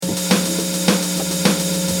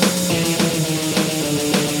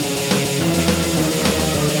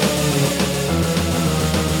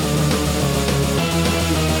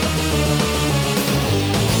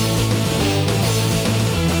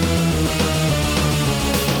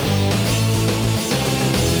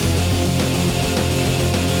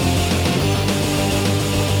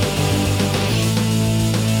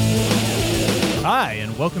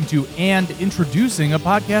welcome to And Introducing, a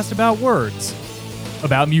podcast about words,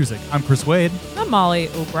 about music. I'm Chris Wade. I'm Molly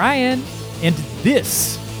O'Brien. And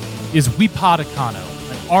this is We Podicano,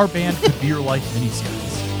 an Our Band Could Be Your Life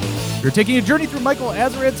miniseries. We're taking a journey through Michael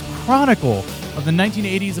Azerrad's chronicle of the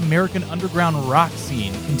 1980s American underground rock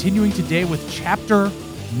scene, continuing today with Chapter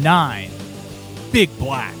 9, Big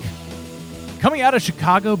Black. Coming out of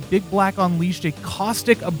Chicago, Big Black unleashed a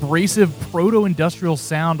caustic, abrasive, proto-industrial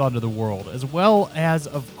sound onto the world, as well as,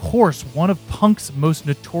 of course, one of punk's most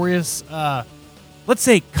notorious, let's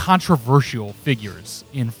say, controversial figures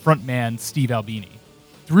in frontman Steve Albini.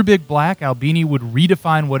 Through Big Black, Albini would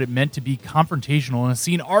redefine what it meant to be confrontational in a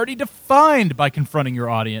scene already defined by confronting your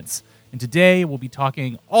audience. And today, we'll be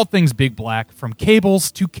talking all things Big Black, from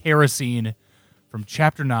cables to kerosene, from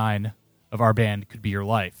Chapter 9 of Our Band Could Be Your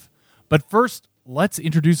Life. But first, let's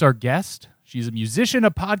introduce our guest. She's a musician,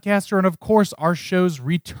 a podcaster, and of course, our show's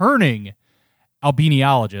returning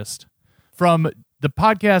Albiniologist. From the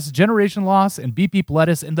podcast Generation Loss and Beep Beep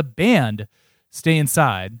Lettuce and the band Stay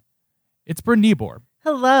Inside, it's Bryn Niebor.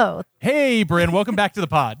 Hello. Hey, Bryn, welcome back to the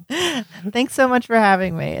pod. Thanks so much for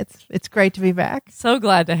having me. It's great to be back. So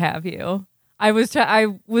glad to have you. I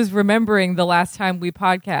was remembering the last time we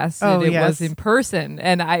podcasted. It was in person,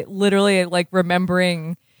 and I literally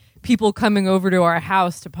remembering people coming over to our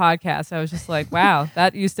house to podcast. I was just like, wow,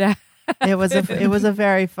 that used to happen. It was a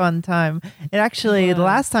very fun time. It actually, the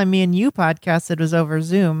last time me and you podcasted was over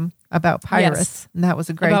Zoom about pirates, yes. And that was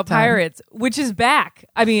a great about time. Pirates, which is back.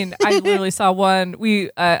 I mean, I literally saw one.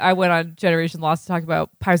 I went on Generation Lost to talk about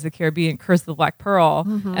Pirates of the Caribbean, Curse of the Black Pearl,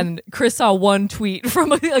 and Chris saw one tweet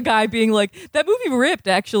from a guy being like, "That movie ripped,"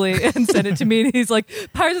 actually, and sent it to me. And he's like,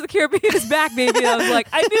 "Pirates of the Caribbean is back, baby." And I was like,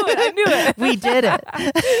 "I knew it. We did it."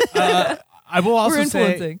 I will also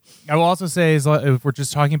say, if we're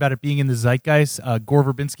just talking about it being in the zeitgeist, Gore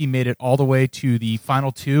Verbinski made it all the way to the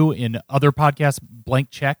final two in other podcasts, Blank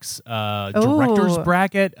Checks, director's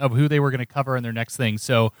bracket of who they were going to cover in their next thing.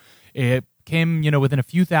 So it came, within a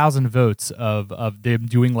few thousand votes of them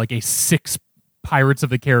doing like a 6 Pirates of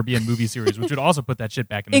the Caribbean movie series, which would also put that shit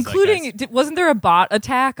back in the including, wasn't there a bot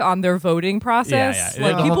attack on their voting process?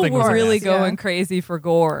 Yeah. Like, people were really going crazy for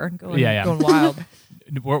Gore, going wild.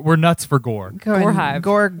 We're nuts for Gore. Gore hive.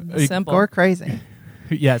 Gore crazy.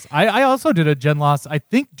 Yes. I also did a Gen Loss, I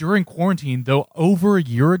think during quarantine, though over a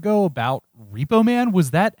year ago, about Repo Man.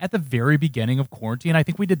 Was that at the very beginning of quarantine? I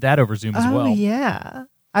think we did that over Zoom as well. Oh, yeah.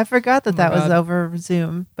 I forgot that was over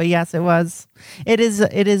Zoom. But yes, it was. It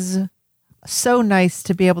is so nice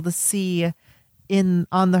to be able to see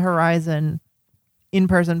on the horizon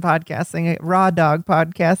in-person podcasting. Raw dog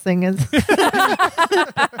podcasting is...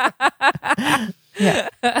 Yeah.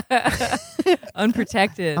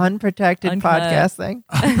 Unprotected podcasting.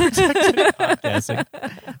 Unprotected podcasting.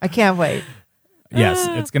 I can't wait. Yes,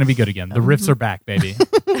 it's going to be good again. The riffs are back, baby.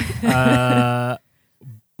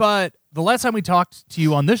 But the last time we talked to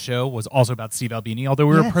you on this show was also about Steve Albini, although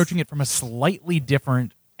we were approaching it from a slightly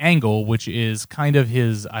different angle, which is kind of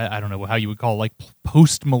his, I don't know how you would call it, like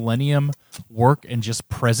post-millennium work and just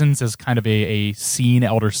presence as kind of a scene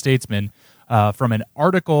elder statesman, from an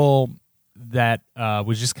article that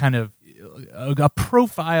was just kind of a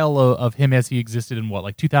profile of him as he existed in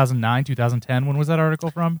 2009, 2010. When was that article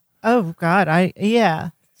from? Oh God,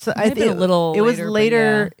 So I think a little. It was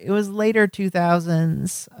later. It was later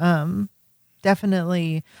 2000s.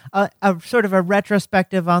 Definitely a sort of a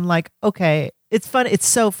retrospective on okay, it's fun. It's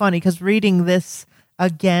so funny because reading this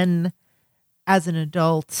again as an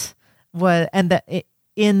adult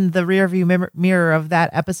in the rearview mirror of that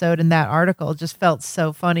episode and that article just felt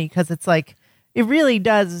so funny because it's like, it really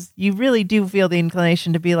does. You really do feel the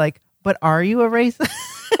inclination to be like, but are you a racist?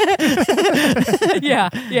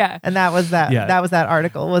 Yeah. And that was that. Yeah. That was that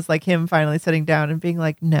article, was like him finally sitting down and being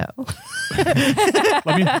like, no.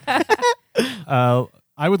 I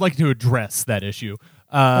would like to address that issue.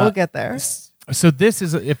 We'll get there. So this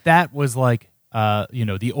is, if that was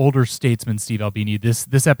the older statesman Steve Albini,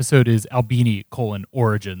 this episode is Albini: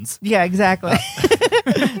 Origins. Yeah, exactly.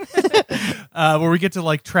 Where we get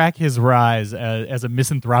to track his rise as a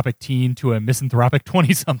misanthropic teen to a misanthropic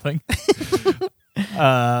 20-something.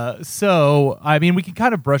 So, I mean, we can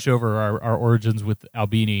kind of brush over our origins with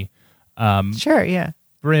Albini. Sure, yeah.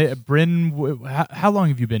 Bryn, how long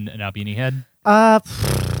have you been an Albini head?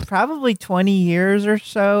 Probably 20 years or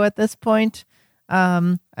so at this point.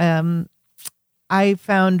 I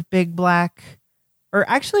found Big Black, or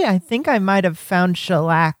actually I think I might have found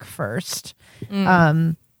Shellac first.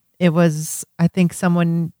 It was, I think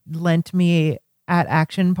someone lent me at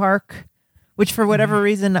Action Park, which for whatever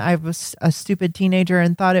reason I was a stupid teenager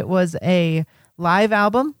and thought it was a live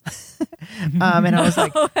album. And I was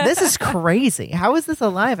like, this is crazy. How is this a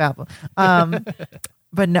live album?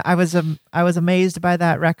 But no, I was amazed by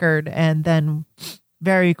that record, and then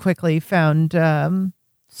very quickly found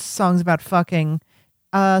songs about fucking.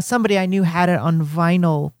 Somebody I knew had it on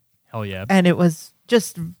vinyl. Hell yeah. And it was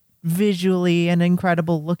just visually an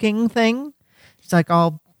incredible looking thing. It's like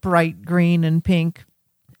all bright green and pink.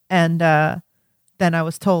 And then I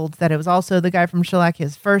was told that it was also the guy from Shellac,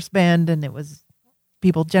 his first band, and it was,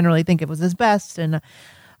 people generally think it was his best. And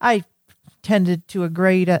I tended to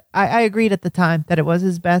agree I agreed at the time that it was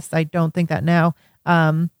his best. I don't think that now.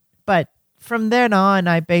 But from then on,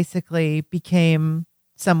 I basically became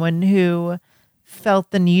someone who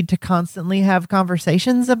felt the need to constantly have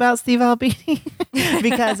conversations about Steve Albini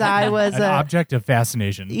because I was An object of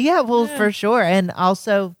fascination. Yeah, well, for sure. And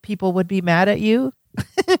also people would be mad at you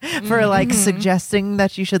for like suggesting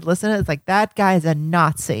that you should listen. It's like, that guy's a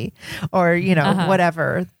Nazi, or, you know,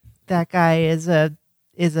 whatever. That guy is a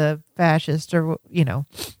fascist, or, you know,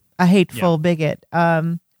 a hateful bigot.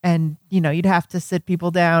 And, you know, you'd have to sit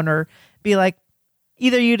people down or be like,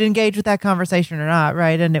 either you'd engage with that conversation or not,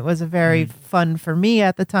 right? And it was a very fun for me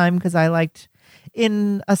at the time because I liked,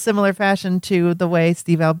 in a similar fashion to the way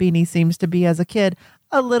Steve Albini seems to be as a kid,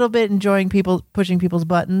 a little bit enjoying people pushing people's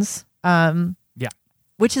buttons.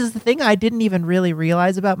 Which is the thing I didn't even really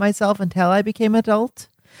realize about myself until I became adult.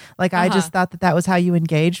 Like I just thought that was how you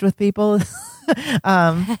engaged with people.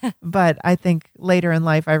 But I think later in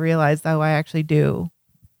life I realized, oh, I actually do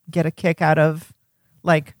get a kick out of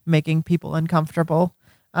like making people uncomfortable.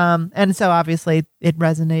 And so obviously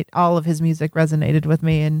all of his music resonated with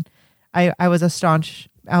me. And I was a staunch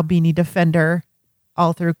Albini defender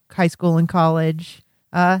all through high school and college.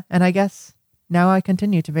 And I guess now I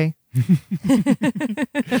continue to be.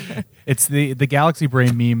 It's the Galaxy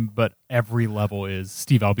Brain meme, but every level is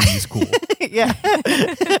Steve Albini's cool. Yeah.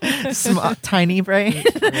 Small, tiny brain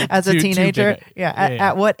as a teenager.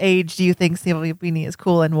 At what age do you think Steve Albini is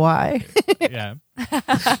cool and why? Yeah.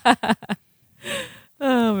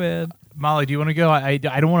 Oh, man. Molly, do you want to go? I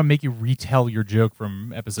don't want to make you retell your joke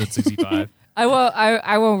from episode 65.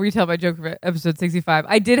 I won't retell my joke from episode 65.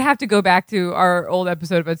 I did have to go back to our old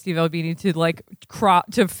episode about Steve Albini to like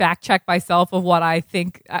to fact check myself of what I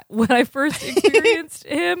think when I first experienced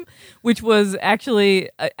him, which was actually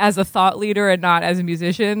as a thought leader and not as a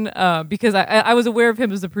musician, because I was aware of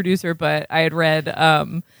him as a producer, but I had read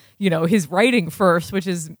you know, his writing first, which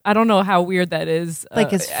is, I don't know how weird that is.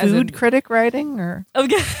 Like his food critic writing, or?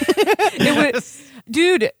 Okay. It was,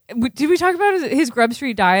 dude, did we talk about his Grub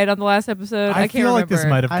Street diet on the last episode? I can't feel like remember. this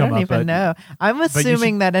might have come up. I don't even know. I'm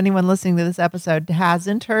assuming that anyone listening to this episode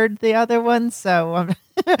hasn't heard the other one. So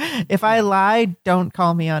if I lie, don't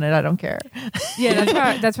call me on it. I don't care.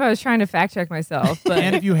 Yeah, that's why I was trying to fact check myself. But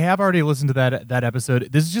And if you have already listened to that episode,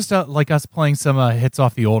 this is just like us playing some hits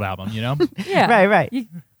off the old album, you know? yeah, right.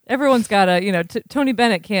 Everyone's got to, you know, Tony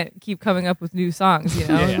Bennett can't keep coming up with new songs, you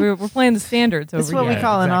know? Yeah. We're playing the standards over It's what here. we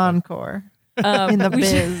call exactly. an encore in the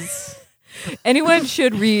biz. Anyone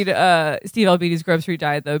should read Steve Albini's Grub Street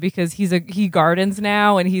Diet, though, because he gardens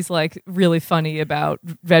now, and he's like really funny about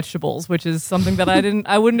vegetables, which is something that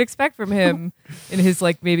I wouldn't expect from him in his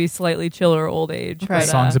like maybe slightly chiller old age. Right. But,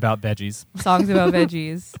 Songs about veggies. songs about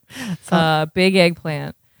veggies, big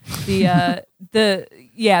eggplant. I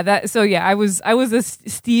was a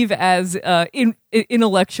Steve as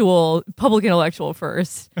intellectual, public intellectual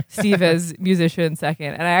first, Steve as musician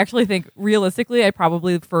second, and I actually think realistically I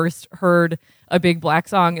probably first heard a Big Black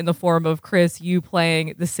song in the form of Chris, you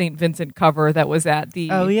playing the St. Vincent cover that was at the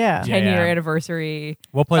 10-year anniversary.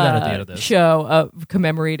 We'll play that at the end of this show of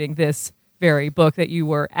commemorating this very book that you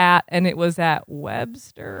were at, and it was at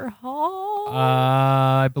Webster Hall.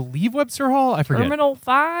 I believe Webster Hall. I forget. Terminal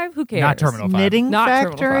 5? Who cares? Not Terminal 5. Knitting Not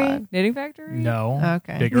Factory. Terminal 5. Knitting Factory? No.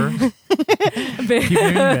 Okay. Bigger. Keep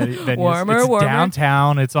naming venues. Warmer, it's warmer.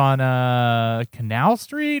 downtown. It's on Canal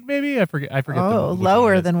Street, maybe? I forget. Oh, which one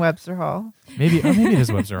lower it is. than Webster Hall. Maybe it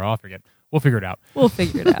is Webster Hall. I forget. We'll figure it out. We'll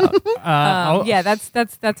figure it out. I'll-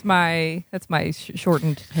 That's my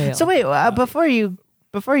shortened tale. So wait,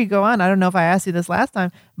 before you go on, I don't know if I asked you this last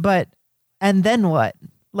time, but and then what?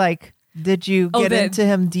 Like, did you get into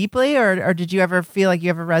him deeply, or did you ever feel like you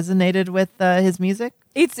ever resonated with his music?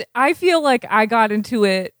 I feel like I got into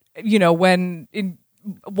it, you know,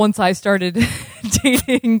 once I started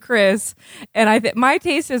dating Chris, and my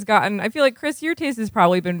taste has gotten. I feel like Chris, your taste has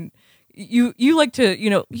probably been. You like to, you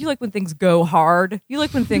know, you like when things go hard. You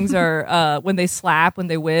like when things are when they slap, when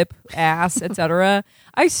they whip ass, etc.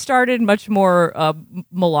 I started much more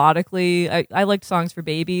melodically. I liked songs for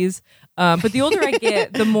babies, but the older I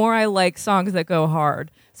get, the more I like songs that go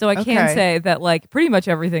hard. So I can Okay. say that like pretty much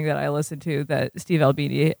everything that I listen to that Steve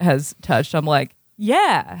Albini has touched, I'm like,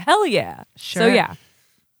 yeah, hell yeah. Sure. So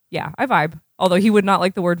yeah, I vibe. Although he would not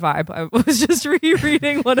like the word vibe. I was just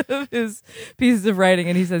rereading one of his pieces of writing,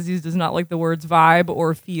 and he says he does not like the words vibe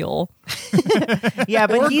or feel. Yeah,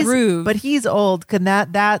 Or groove. but he's old. Can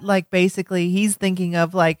that like basically he's thinking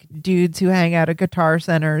of like dudes who hang out at guitar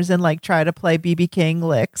centers and like try to play BB King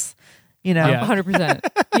licks. You know, Yeah. 100%.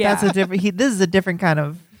 Yeah. that's a different. This is a different kind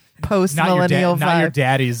of post Not your, millennial not your vibe.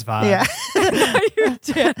 daddy's vibe. Yeah, Your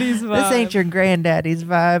daddy's vibe. this ain't your granddaddy's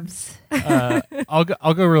vibes.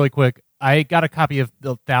 I'll go really quick. I got a copy of the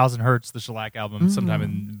 1000 Hertz, the Shellac album, sometime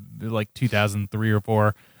in like 2003 or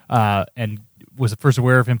 4, and was first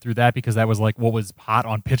aware of him through that because that was like what was hot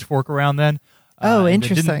on Pitchfork around then. Oh, And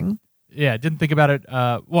interesting. didn't think about it.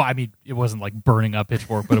 Well, I mean, it wasn't like burning up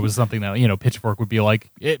Pitchfork, but it was something that Pitchfork would be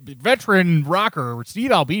like veteran rocker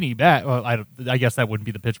Steve Albini back. Well, I guess that wouldn't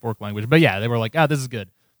be the Pitchfork language, but yeah, they were like, this is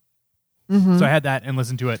good. So I had that and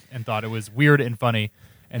listened to it and thought it was weird and funny,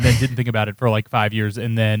 and then didn't think about it for like 5 years,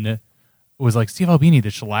 and then it was like Steve Albini, the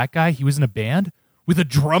shellac guy. He was in a band with a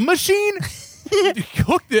drum machine.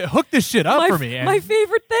 Hook this shit up for me. My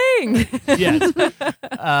favorite thing. Yes.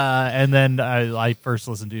 And then I first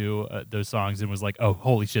listened to those songs and was like, oh,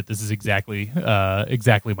 holy shit, this is exactly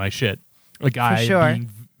my shit. A guy sure. being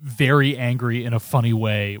very angry in a funny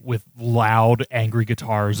way with loud, angry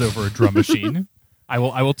guitars over a drum machine. I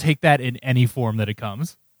will take that in any form that it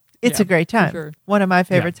comes. It's Yeah, a great for time. sure. One of my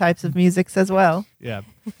favorite types of musics as well. Yeah.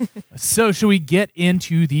 So should we get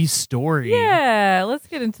into the story Yeah, let's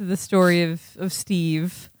get into the story of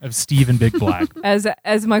Steve. of Steve and Big Black? As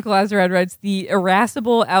Michael Azerrad writes, the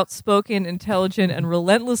irascible, outspoken, intelligent, and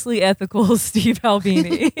relentlessly ethical Steve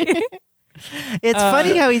Albini. It's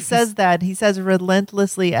funny how he says that. He says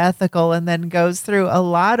relentlessly ethical and then goes through a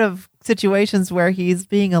lot of situations where he's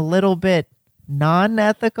being a little bit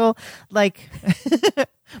non-ethical. Like,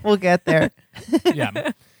 we'll get there.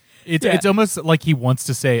 Yeah. It's almost like he wants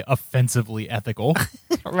to say offensively ethical.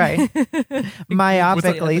 Right.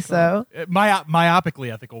 Myopically so.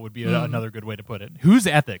 Myopically ethical would be another good way to put it. Whose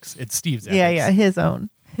ethics? It's Steve's ethics. Yeah, his own.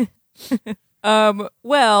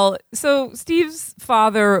 Well, so Steve's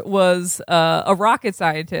father was a rocket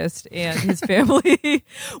scientist, and his family,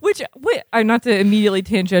 which I'm not to immediately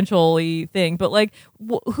tangentially thing, but like,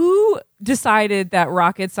 who decided that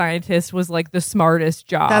rocket scientist was like the smartest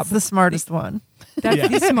job? That's the smartest one. That's Yeah.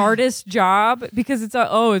 the smartest job because it's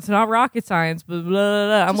it's not rocket science, blah, blah, blah,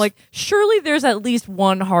 blah. I'm like, surely there's at least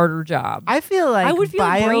one harder job. I feel like I would feel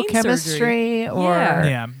brain biochemistry or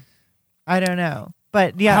Yeah. I don't know.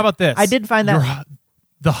 But yeah, How about this? I did find that You're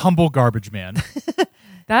the humble garbage man.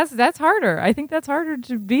 That's harder. I think that's harder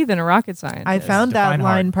to be than a rocket scientist. I found that Define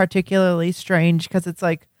line hard. particularly strange because it's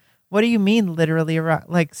like, what do you mean literally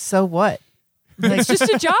like, so what? Like, It's just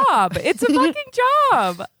a job. It's a fucking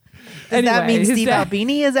job. does that mean his Steve dad-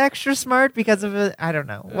 Albini is extra smart because of it? I don't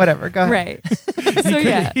know. Whatever. Go ahead. Right. So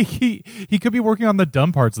yeah. He could be working on the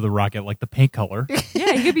dumb parts of the rocket, like the paint color.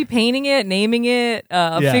 Yeah, you could be painting it, naming it,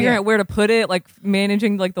 figuring out where to put it, like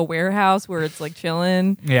managing like the warehouse where it's like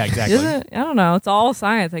chilling. Yeah, exactly. I don't know. It's all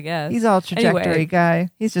science, I guess. He's all trajectory Anyway. guy.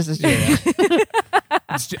 He's just a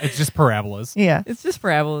It's just parabolas. yeah. It's just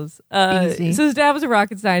parabolas. Easy. So his dad was a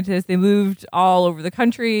rocket scientist. They moved all over the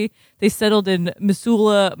country. They settled in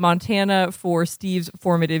Missoula, Montana for Steve's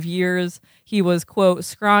formative years. He was, quote,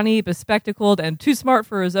 scrawny, bespectacled, and too smart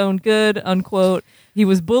for his own good, unquote. He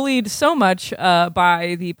was bullied so much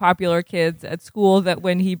by the popular kids at school that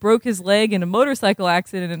when he broke his leg in a motorcycle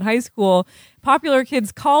accident in high school, popular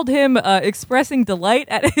kids called him expressing delight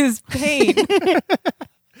at his pain.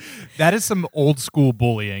 That is some old school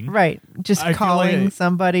bullying. Right. Just I feel calling like-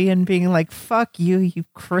 somebody and being like, fuck you, you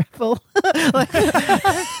cripple. Like,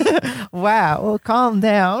 wow. Well, calm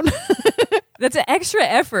down. That's an extra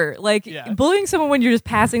effort. Like Yeah. bullying someone when you're just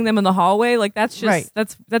passing them in the hallway, like that's just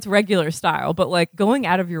Right. that's regular style. But like going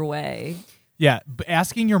out of your way. Yeah,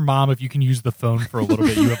 asking your mom if you can use the phone for a little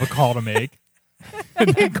bit, you have a call to make. And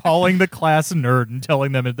then calling the class nerd and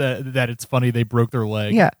telling them that it's funny they broke their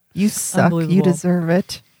leg. Yeah. You suck. You Unbelievable. deserve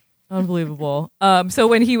it. Unbelievable. So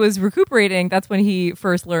when he was recuperating, that's when he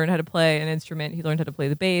first learned how to play an instrument. He learned how to play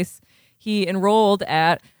the bass. He enrolled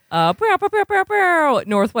at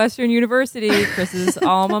Northwestern University, Chris's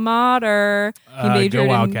alma mater. He Go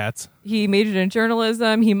Wildcats. He majored in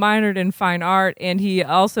journalism. He minored in fine art, and he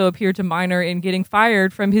also appeared to minor in getting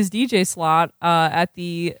fired from his DJ slot at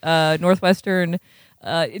the Northwestern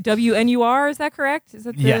WNUR. Is that correct? Is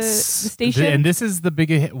that the, Yes, the station? And this is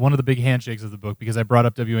one of the big handshakes of the book because I brought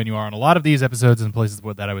up WNUR on a lot of these episodes and places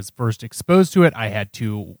that I was first exposed to it. I had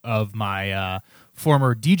two of my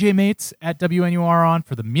former DJ mates at WNUR on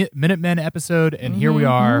for the Minutemen episode, and here we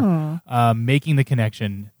are making the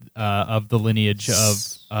connection of the lineage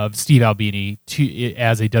of Steve Albini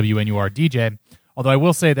as a WNUR DJ. Although I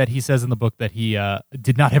will say that he says in the book that he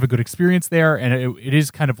did not have a good experience there, and it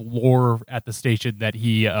is kind of lore at the station that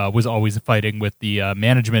he was always fighting with the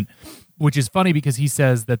management, which is funny because he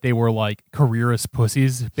says that they were like careerist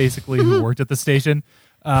pussies, basically, who worked at the station.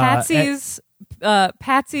 Patsies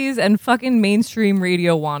and fucking mainstream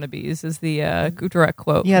radio wannabes is the direct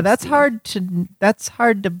quote. Yeah, from that's Steve.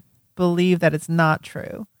 hard to believe that it's not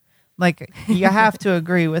true. Like, you have to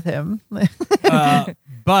agree with him.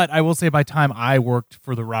 But I will say, by the time I worked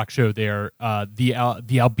for the rock show there, the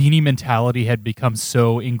Albini mentality had become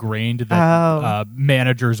so ingrained that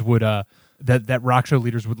managers would that rock show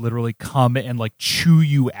leaders would literally come and like chew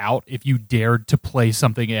you out if you dared to play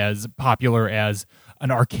something as popular as an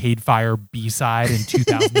Arcade Fire B-side in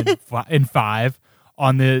 2005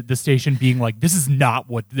 on the station, being like, this is not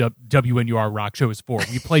what the WNUR rock show is for.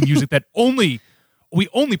 We play music that we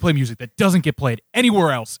only play music that doesn't get played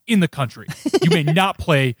anywhere else in the country. You may not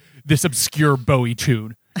play this obscure Bowie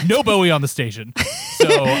tune. No Bowie on the station.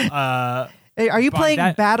 So, Hey, are you playing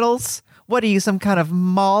Battles? What are you, some kind of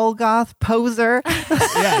mall goth poser?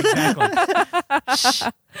 Yeah, exactly.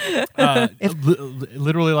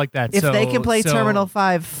 Literally like that. If they can play Terminal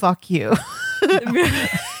 5, fuck you.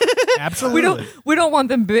 Absolutely. We don't want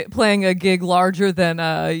them playing a gig larger than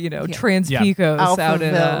Trans-Pecos out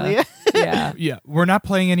in Alphaville, yeah. We're not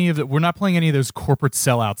playing any of those corporate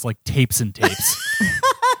sellouts like Tapes and Tapes.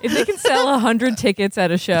 If they can sell 100 tickets at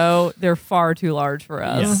a show, they're far too large for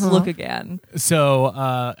us. Yes. Look again. So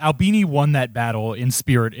Albini won that battle in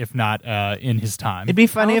spirit, if not in his time. It'd be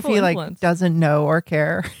funny if Powerful he influence. doesn't know or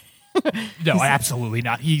care. No, absolutely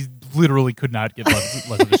not. He literally could not give less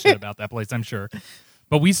of a shit about that place, I'm sure.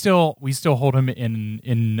 But we still hold him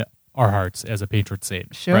in our hearts as a patron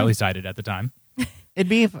saint. Sure. Or at least I did at the time. It'd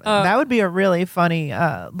be that would be a really funny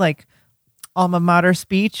like alma mater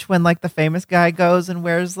speech when like the famous guy goes and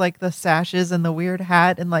wears like the sashes and the weird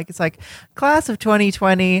hat and like it's like, class of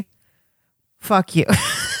 2020, fuck you.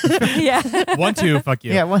 Yeah. 1-2, fuck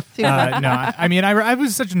you. Yeah, 1-2. No, I mean, I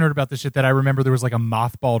was such a nerd about this shit that I remember there was like a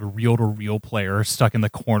mothballed reel-to-reel player stuck in the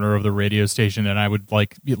corner of the radio station, and I would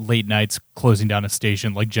like late nights closing down a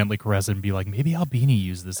station, like gently caress it and be like, maybe Albini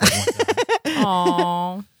used this at one time.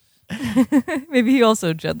 Aww. Maybe he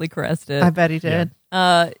also gently caressed it. I bet he did.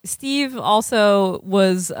 Steve also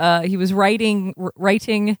was he was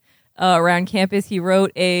writing around campus. He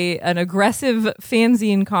wrote an aggressive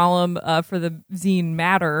fanzine column for the zine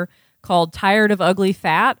Matter called "Tired of Ugly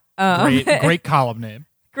Fat." Great column name.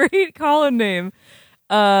 Great column name.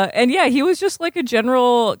 And yeah, he was just like a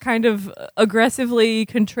general kind of aggressively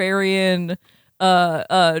contrarian.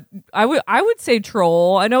 I would say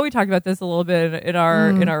troll. I know we talked about this a little bit in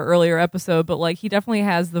our earlier episode, but like he definitely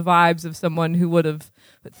has the vibes of someone who would have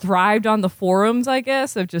thrived on the forums, I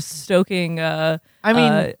guess, of just stoking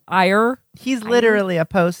ire. He's literally a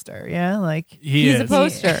poster, yeah? Like He's a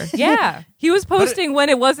poster. Yeah. He was posting when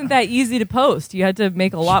it wasn't that easy to post. You had to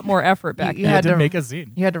make a lot more effort back You then. had to to make a zine.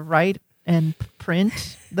 You had to write and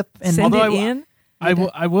print and Send Although it in. I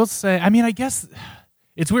will say, I mean, I guess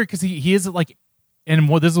it's weird because he is like, and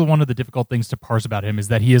this is one of the difficult things to parse about him, is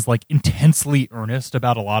that he is like intensely earnest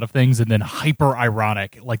about a lot of things and then hyper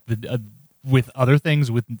ironic, like with other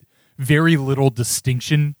things, with very little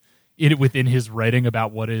distinction within his writing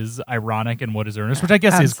about what is ironic and what is earnest, which I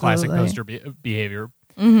guess is classic poster behavior.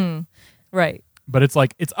 Mm-hmm. Right. But it's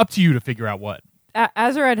like, it's up to you to figure out what.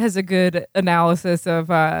 Azarad has a good analysis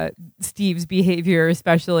of Steve's behavior,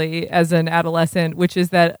 especially as an adolescent, which is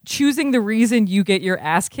that choosing the reason you get your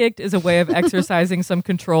ass kicked is a way of exercising some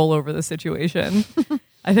control over the situation.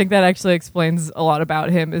 I think that actually explains a lot about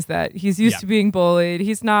him, is that he's used to being bullied.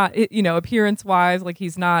 He's not, appearance-wise, like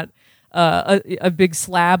he's not a big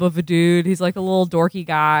slab of a dude. He's like a little dorky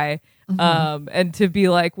guy. Mm-hmm. And to be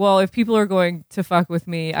like, well, if people are going to fuck with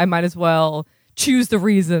me, I might as well choose the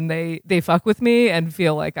reason they fuck with me and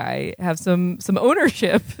feel like I have some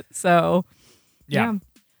ownership. So yeah.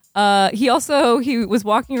 He was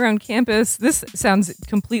walking around campus. This sounds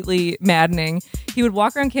completely maddening. He would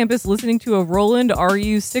walk around campus listening to a Roland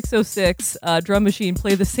RU-606 drum machine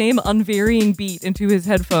play the same unvarying beat into his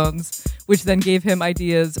headphones, which then gave him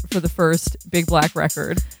ideas for the first Big Black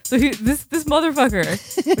record. So this motherfucker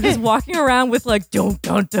was just walking around with like dum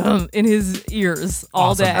dum dum in his ears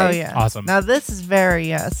all day. Oh yeah, awesome. Now this is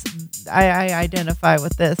very I identify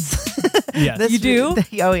with this. Yes, you do.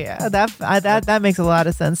 Oh yeah, that makes a lot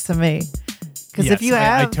of sense to me. Because if you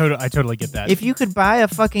have, I totally get that. If you could buy a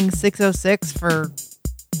fucking 606 for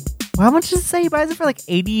how much does it say he buys it for? Like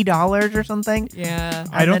 $80 or something? Yeah.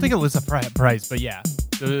 I don't then- think it was a price, but yeah,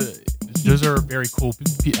 those are very cool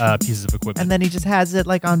pieces of equipment. And then he just has it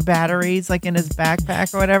like on batteries, like in his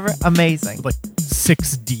backpack or whatever. Amazing. Like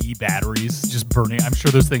 6D batteries just burning. I'm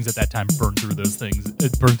sure those things at that time burned through those things.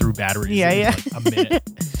 It burned through batteries. Yeah, in, yeah. like, a minute.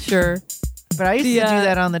 Sure. But I used The, to do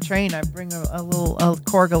that on the train. I bring a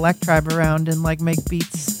Korg Electribe around and like make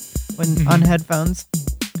beats on headphones.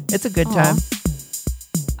 It's a good Aw. time.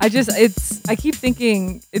 I keep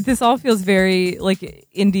thinking this all feels very like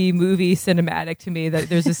indie movie cinematic to me, that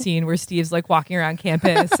there's a scene where Steve's like walking around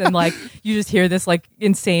campus and like you just hear this like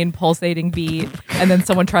insane pulsating beat, and then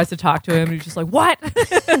someone tries to talk to him and he's just like, what?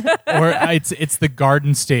 Or it's the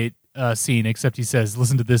Garden State scene, except he says,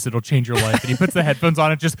 "Listen to this; it'll change your life." And he puts the headphones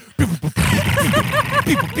on and just.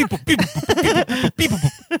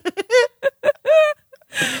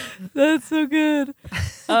 That's so good.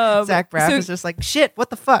 Zach Braff so- is just like, shit, what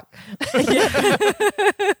the fuck?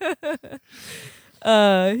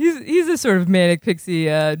 He's a sort of manic pixie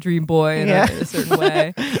dream boy in a certain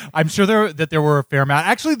way. I'm sure there were a fair amount.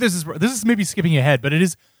 Actually, this is maybe skipping ahead, but it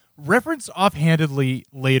is referenced offhandedly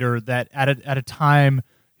later that at a time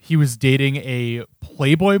he was dating a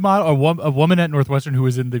Playboy model, a woman at Northwestern who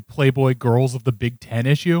was in the Playboy Girls of the Big Ten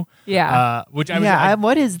issue. Yeah. Which I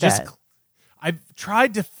what is just, that? I've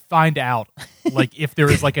tried to find out, like, if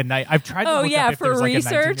there is like a night. I've tried to Oh look yeah, up if for there's like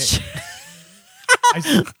research.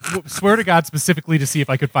 I swear to God, specifically to see if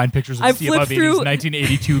I could find pictures of I Steve flipped Avedi's through-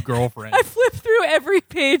 1982 girlfriend. I flipped through every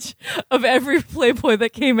page of every Playboy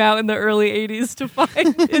that came out in the early '80s to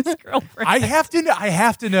find his girlfriend. I have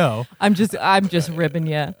to know. I'm just ribbing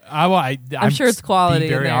you. I'm sure it's quality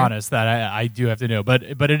Being in very there. honest that I do have to know, but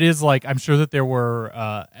it is like I'm sure that there were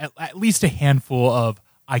at least a handful of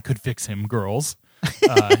I could fix him girls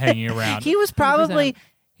hanging around. He was probably,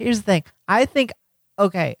 here's the thing. I think,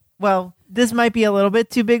 okay, well, this might be a little bit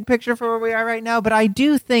too big picture for where we are right now, but I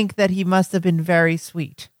do think that he must have been very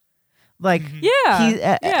sweet. Like, Yeah.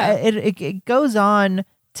 it goes on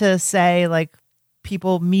to say, like,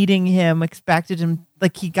 people meeting him expected him,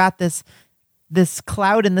 like, he got this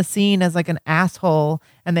cloud in the scene as like an asshole,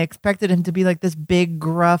 and they expected him to be like this big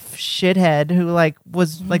gruff shithead who like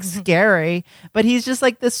was like scary, but he's just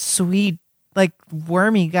like this sweet like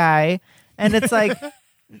wormy guy, and it's like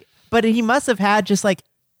but he must have had just like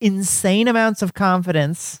insane amounts of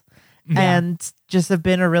confidence and just have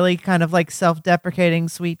been a really kind of like self-deprecating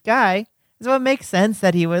sweet guy. So it makes sense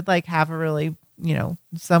that he would like have a really, you know,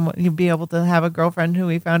 someone he'd be able to have a girlfriend who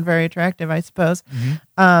he found very attractive, I suppose.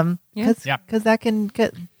 Because that can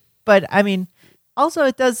get, but I mean, also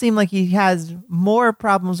it does seem like he has more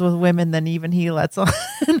problems with women than even he lets on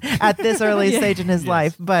at this early stage in his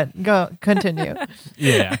life. But continue.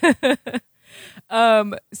 Yeah.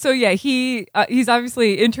 So yeah, he's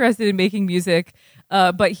obviously interested in making music,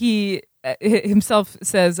 but he himself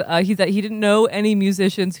says that he didn't know any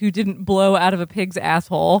musicians who didn't blow out of a pig's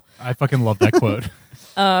asshole. I fucking love that quote.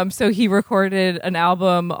 So he recorded an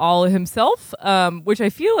album all himself, which I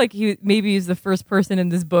feel like he maybe is the first person in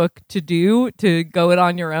this book to go it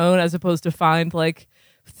on your own, as opposed to find like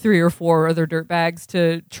 3 or 4 other dirtbags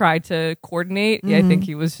to try to coordinate. Yeah, I think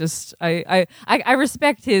he was just I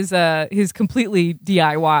respect his completely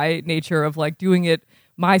DIY nature of like doing it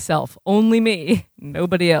myself, only me,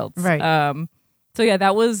 nobody else. Right. So yeah,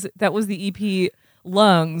 that was the EP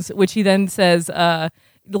Lungs, which he then says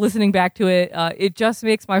listening back to it, it just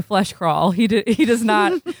makes my flesh crawl. He does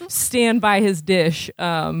not stand by his dish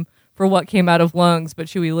for what came out of Lungs, but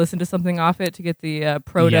should we listen to something off it to get the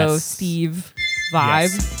proto Yes. Steve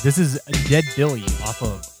vibe? Yes. This is Dead Billy off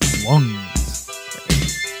of Lungs.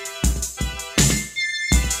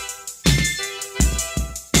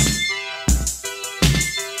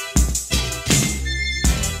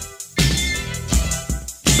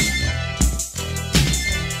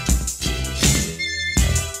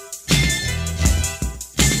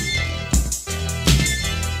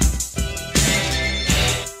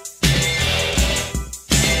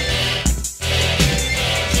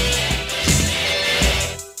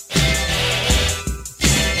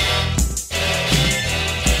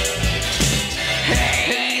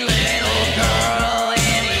 Hey, little girl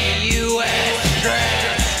in a U.S.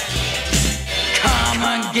 dress, come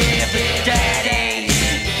and give daddy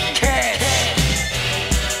a kiss.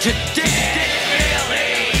 To Dead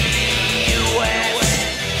Billy, U.S.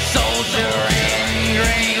 soldier in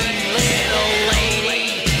green, little lady,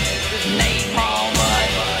 napalm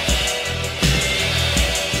butt.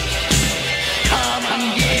 Come and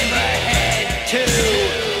give a head to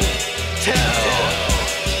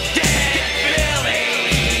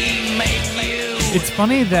It's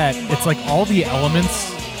funny that it's like all the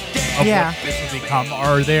elements of Yeah. what this would become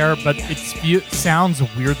are there, but it sounds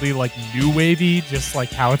weirdly like new wavy, just like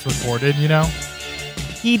how it's recorded, you know?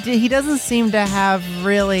 He doesn't seem to have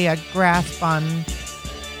really a grasp on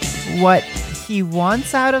what he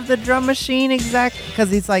wants out of the drum machine exactly,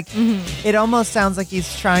 because he's like, it almost sounds like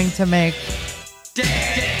he's trying to make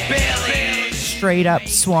straight up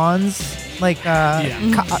Swans, like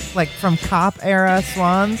like from Cop era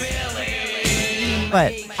Swans.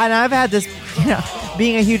 And I've had this,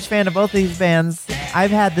 being a huge fan of both of these bands,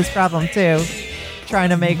 I've had this problem too, trying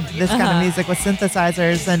to make this kind of music with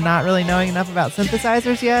synthesizers and not really knowing enough about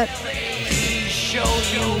synthesizers yet.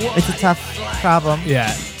 It's a tough problem.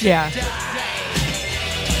 Yeah. Yeah.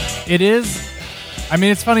 It is. I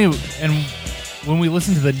mean, it's funny, and when we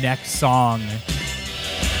listen to the next song,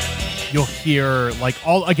 you'll hear like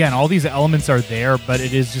all these elements are there, but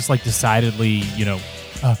it is just like decidedly,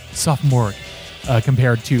 sophomoric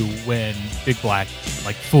compared to when Big Black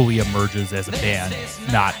like fully emerges as a band,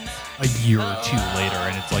 not a year or two later,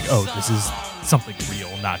 and it's like, oh, this is something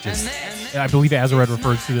real, not just. I believe Azarad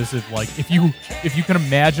refers to this as like if you can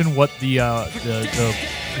imagine what the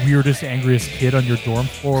weirdest, angriest kid on your dorm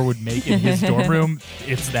floor would make in his dorm room,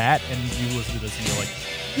 it's that, and you listen to this and you're like,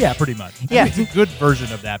 yeah, pretty much. Yeah. It's a good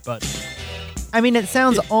version of that, but I mean, it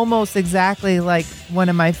sounds almost exactly like one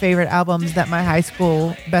of my favorite albums that my high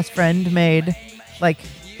school best friend made, like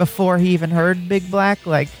before he even heard Big Black.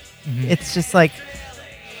 Like, it's just like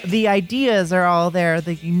the ideas are all there.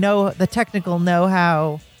 The technical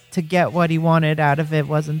know-how to get what he wanted out of it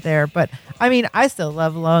wasn't there. But I mean, I still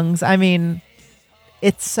love Lungs. I mean,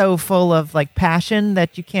 it's so full of like passion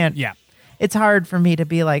that you can't. yeah. It's hard for me to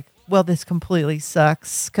be like, well, this completely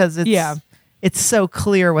sucks, because it's so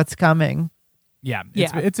clear what's coming. Yeah,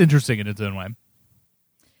 Yeah. it's interesting in its own way.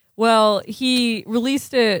 Well, he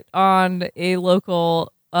released it on a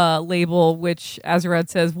local label, which Azarad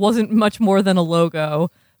says wasn't much more than a logo,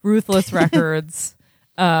 Ruthless Records.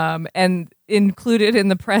 And included in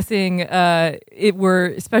the pressing, it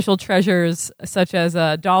were special treasures such as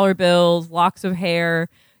dollar bills, locks of hair,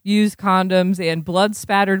 used condoms, and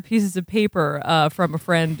blood-spattered pieces of paper from a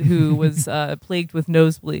friend who was plagued with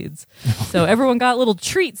nosebleeds. So everyone got little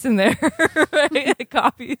treats in there, right?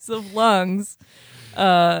 Copies of Lungs.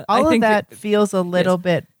 All of that feels a little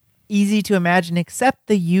bit easy to imagine, except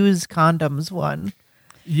the used condoms one.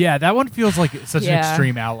 Yeah, that one feels like such an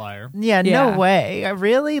extreme outlier. Yeah, Yeah. no way.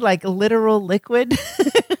 Really? Like literal liquid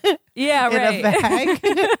Yeah, in right. a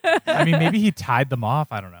bag? I mean, maybe he tied them off.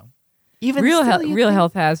 I don't know. Even real still, you real think?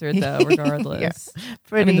 health hazard, though, regardless.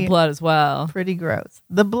 Pretty, I mean, the blood as well. pretty gross.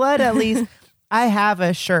 The blood, at least. I have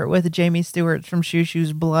a shirt with Jamie Stewart from Shoo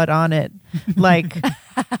Shoo's blood on it. Like,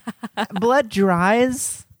 blood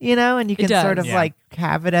dries, and you It can sort does. of Yeah. like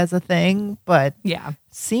have it as a thing, but Yeah.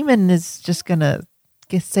 semen is just going to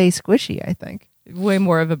stay squishy, I think. Way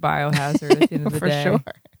more of a biohazard at the end of the For day. sure.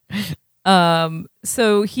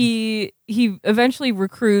 So he eventually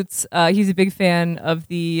recruits. He's a big fan of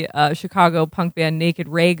the Chicago punk band Naked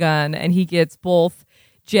Ray Gun, and he gets both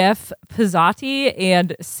Jeff Pizzati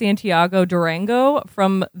and Santiago Durango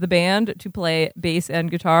from the band to play bass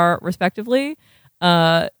and guitar, respectively.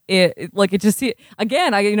 It just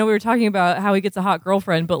again. We were talking about how he gets a hot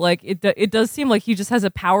girlfriend, but like it does seem like he just has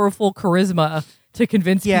a powerful charisma to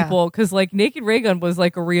convince people, because like Naked Ray Gun was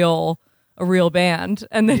like a real band,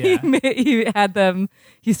 and then he had them.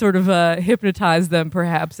 He sort of hypnotized them,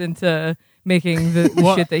 perhaps, into making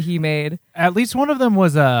the shit that he made. At least one of them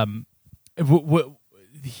was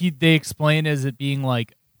they explain as it being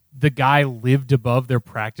like the guy lived above their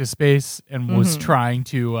practice space and was trying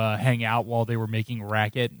to hang out while they were making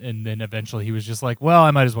racket, and then eventually he was just like, well,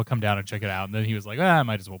 I might as well come down and check it out, and then he was like, I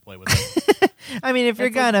might as well play with it. I mean, if you're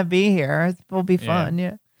going to be here, it will be fun,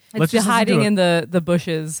 yeah. It's Let's the just listen hiding to in the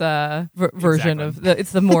bushes version Exactly. of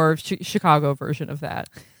it's the more Chicago version of that.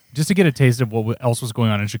 Just to get a taste of what else was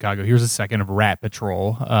going on in Chicago, here's a second of Rat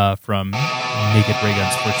Patrol from Naked Ray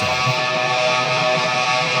Gun's first album.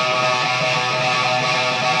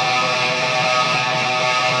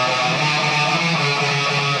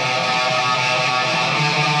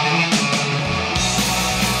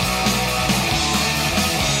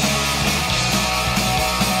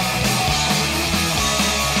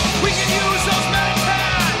 We can use those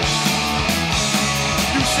methods.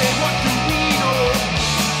 You say, what do we know?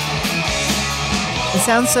 It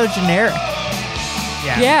sounds so generic.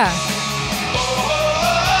 Yeah.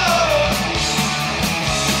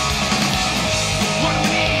 What do we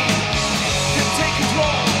need to take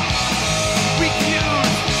control? We can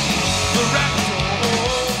use the rap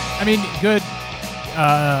control. I mean, good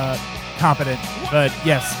competent, but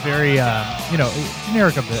yes, very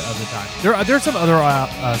generic of the time. There's some other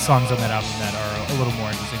songs on that album that are a little more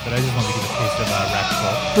interesting, but I just wanted to give a taste of Rat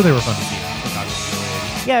Patrol, so they were fun to see.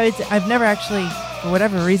 Yeah, I've never actually, for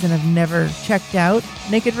whatever reason, I've never checked out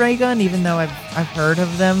Naked Raygun, even though I've heard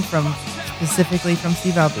of them specifically from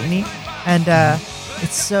Steve Albini, and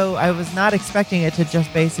it's so I was not expecting it to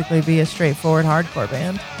just basically be a straightforward hardcore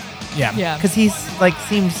band. Yeah. Because he's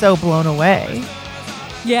seemed so blown away.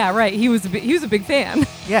 Yeah, right. He was a big fan.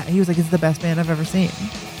 Yeah, he was like, "It's the best band I've ever seen."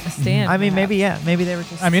 A stand. I mean, perhaps. maybe they were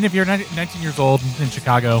just. I mean, if you're 19 years old in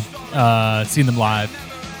Chicago, seeing them live,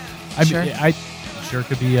 Sure. I sure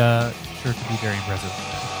could be very impressive.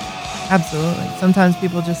 Absolutely. Sometimes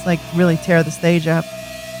people just really tear the stage up.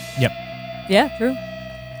 Yep. Yeah, true.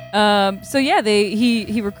 So yeah,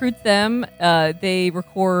 he recruits them. They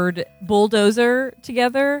record Bulldozer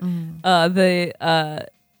together.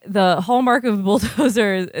 The hallmark of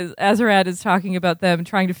Bulldozer is Azerrad is talking about them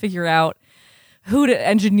trying to figure out who to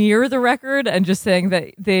engineer the record, and just saying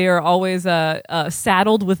that they are always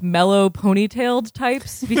saddled with mellow ponytailed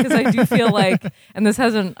types, because I do feel like, and this I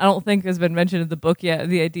don't think has been mentioned in the book yet,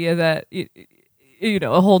 the idea that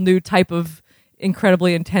a whole new type of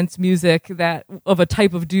incredibly intense music that of a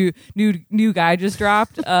type of new guy just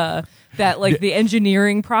dropped, that the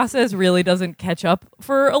engineering process really doesn't catch up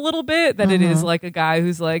for a little bit, that it is like a guy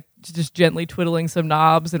who's just gently twiddling some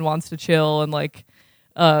knobs and wants to chill and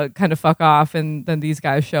kind of fuck off, and then these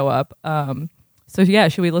guys show up. So yeah,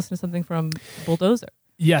 should we listen to something from Bulldozer?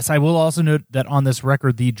 Yes, I will also note that on this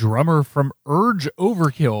record, the drummer from Urge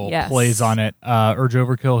Overkill plays on it. Urge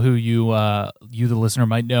Overkill, who you the listener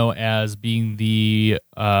might know as being the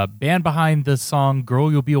band behind the song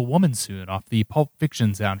 "Girl, You'll Be a Woman Soon" off the Pulp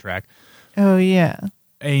Fiction soundtrack. Oh yeah.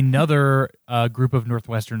 Another group of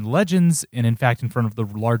Northwestern legends, and in fact, in front of the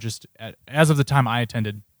largest, as of the time I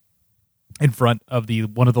attended, in front of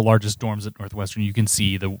one of the largest dorms at Northwestern, you can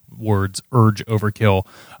see the words "Urge Overkill"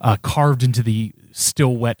 carved into the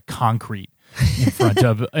still wet concrete in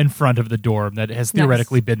front of the dorm that has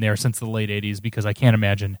theoretically been there since the late '80s, because I can't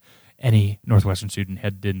imagine any Northwestern student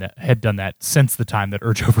had done that since the time that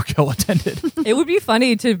Urge Overkill attended. It would be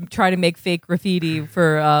funny to try to make fake graffiti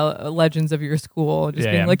for legends of your school, just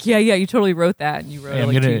being like, yeah, you totally wrote that, and you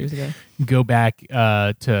wrote it 2 years ago. Go back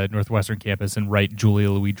to Northwestern campus and write Julia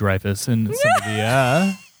Louis-Dreyfus and some of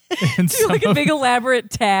the do a big elaborate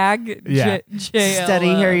tag. Yeah. Study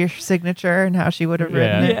your signature and how she would have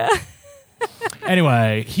written it. Yeah.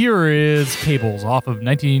 Anyway, here is Cables off of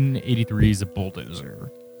 1983's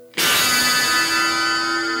Bulldozer.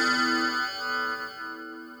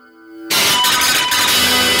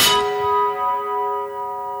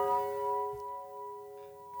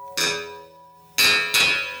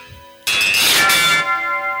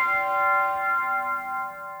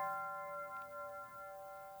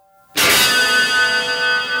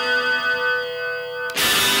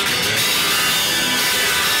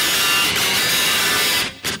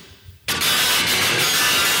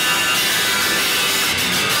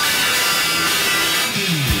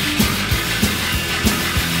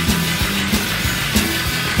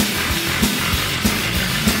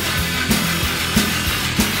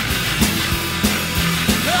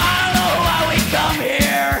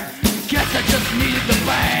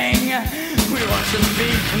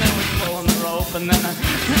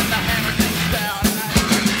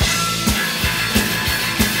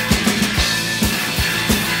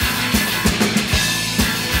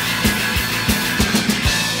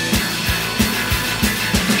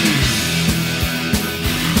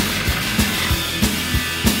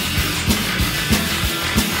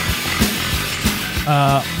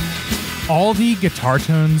 All the guitar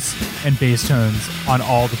tones and bass tones on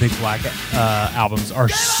all the Big Black albums are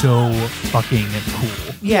so fucking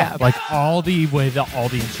cool. Yeah. All the way that all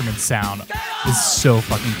the instruments sound is so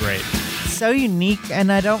fucking great. So unique,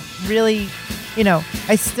 and I don't really,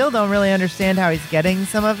 I still don't really understand how he's getting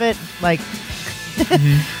some of it. I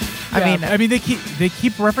mean, they keep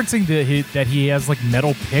referencing that he has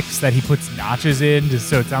metal picks that he puts notches in,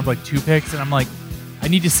 so it sounds like two picks, and I'm like, I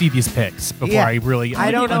need to see these picks before I really. I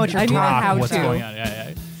don't know what you're talking what's going on.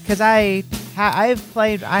 Yeah. Because I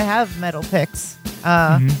have metal picks,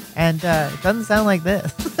 and it doesn't sound like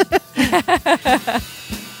this.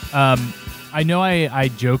 I know I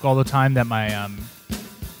joke all the time that my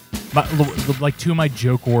two of my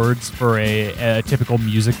joke words for a typical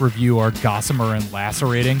music review are gossamer and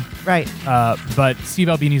lacerating. Right. But Steve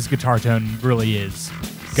Albini's guitar tone really is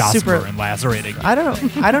gossamer and lacerating. I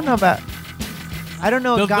don't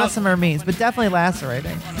know what gossamer means, but definitely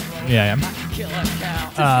lacerating. Yeah.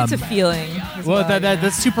 It's a feeling. As Well, well,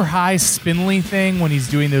 that super high spindly thing when he's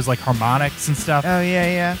doing those like harmonics and stuff. Oh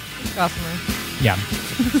yeah. Gossamer. Yeah.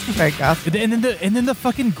 Very gospel. And then the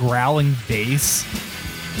fucking growling bass.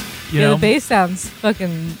 You Yeah, know? the bass sounds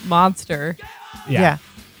fucking monster. Yeah.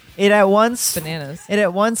 It at once Bananas.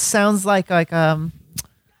 sounds like a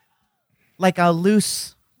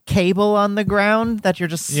loose cable on the ground that you're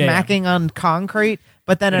just Yeah, yeah. smacking on concrete,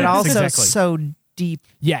 but then it Yes, also exactly. so deep.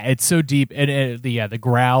 Yeah, it's so deep, and the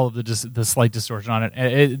growl of the slight distortion on it.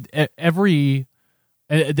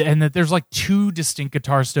 And that there's like two distinct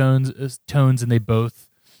guitar tones, and they both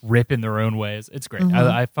rip in their own ways. It's great.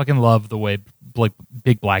 I fucking love the way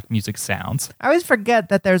Big Black music sounds. I always forget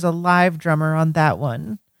that there's a live drummer on that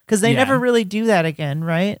one because they Yeah. never really do that again,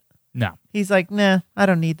 right? No, He's like, nah, I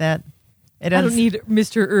don't need that. It I don't ends- need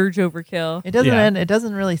Mr. Urge Overkill. It doesn't. Yeah. It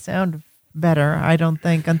doesn't really sound better, I don't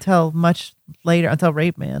think, until much later, until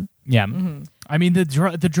Rape Man. yeah. I mean the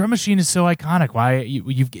drum machine is so iconic. Why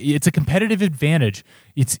it's a competitive advantage.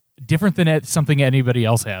 It's different than something anybody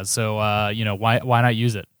else has. So why not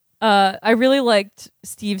use it? I really liked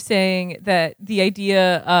Steve saying that the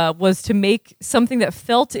idea was to make something that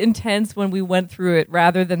felt intense when we went through it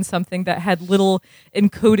rather than something that had little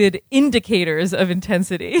encoded indicators of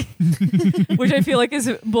intensity, which I feel like is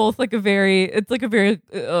both like a very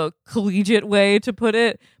collegiate way to put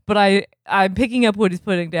it. But I'm picking up what he's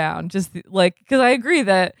putting down, just like, because I agree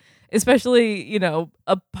that especially,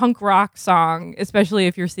 a punk rock song, especially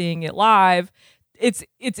if you're seeing it live, it's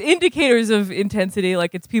indicators of intensity,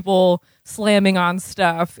 like it's people slamming on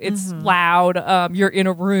stuff, it's loud, you're in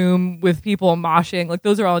a room with people moshing, like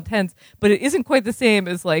those are all intense, but it isn't quite the same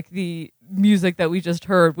as like the music that we just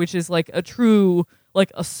heard, which is like a true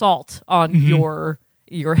like assault on your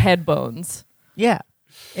head bones. Yeah,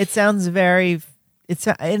 it sounds very.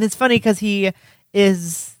 And it's funny because he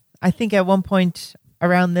is. I think at one point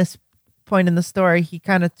around this point in the story, he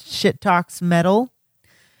kind of shit talks metal.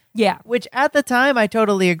 Yeah. Which at the time I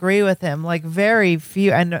totally agree with him. Like very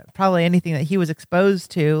few, and probably anything that he was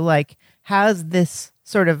exposed to, like has this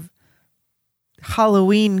sort of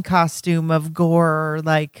Halloween costume of gore, or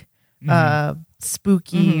like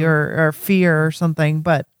spooky or fear or something.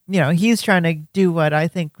 But he's trying to do what I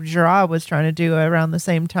think Gerard was trying to do around the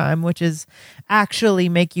same time, which is actually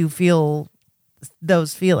make you feel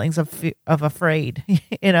those feelings of afraid,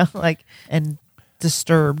 and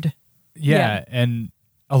disturbed. Yeah, and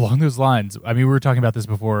along those lines, I mean, we were talking about this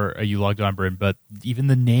before you logged on, Bryn, but even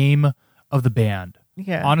the name of the band.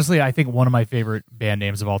 Yeah. Honestly, I think one of my favorite band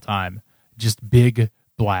names of all time, just Big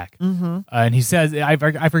Black. And he says, I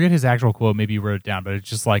forget his actual quote, maybe you wrote it down, but it's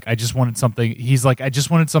just like, I just wanted something. He's like, I just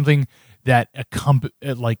wanted something that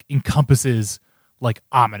encompasses like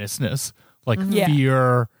ominousness, like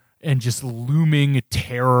fear and just looming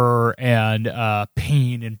terror and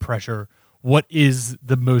pain and pressure. What is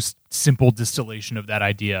the most simple distillation of that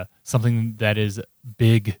idea? Something that is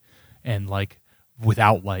big and like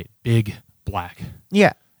without light, Big Black.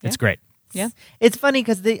 Yeah. It's great. Yeah. It's funny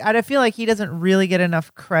because I feel like he doesn't really get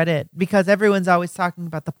enough credit because everyone's always talking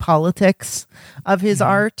about the politics of his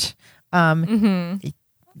art.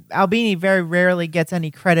 Albini very rarely gets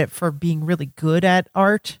any credit for being really good at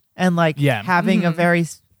art and like having a very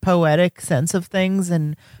poetic sense of things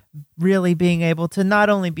and really being able to not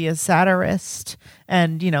only be a satirist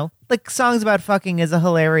and like Songs About Fucking is a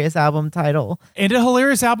hilarious album title And a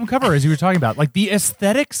hilarious album cover, as you were talking about. Like the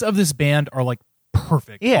aesthetics of this band are like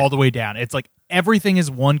perfect all the way down. It's like everything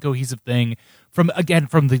is one cohesive thing from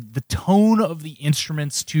the tone of the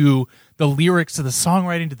instruments to the lyrics to the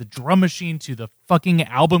songwriting to the drum machine to the fucking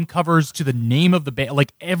album covers to the name of the band.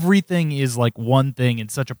 Like everything is like one thing in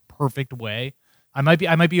such a perfect way. I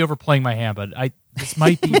might be overplaying my hand, but this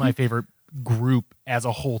might be my favorite group as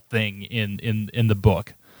a whole thing in the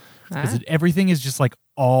book because everything is just like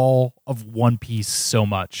all of one piece so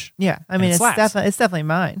much. Yeah, I mean, it it's slaps. definitely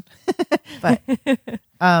mine.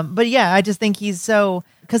 but yeah, I just think he's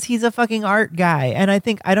because he's a fucking art guy, and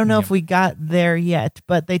I don't know if we got there yet,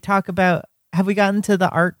 but they talk about, have we gotten to the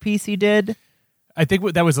art piece he did? I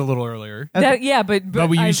think that was a little earlier. But you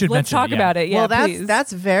should let's mention talk it, about it. Yeah, well, please.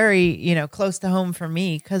 that's very close to home for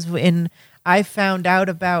me because I found out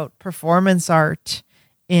about performance art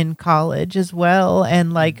in college as well,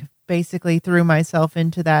 and like basically threw myself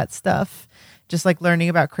into that stuff, just like learning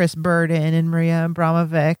about Chris Burden and Maria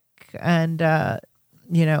Abramovic and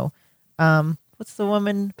what's the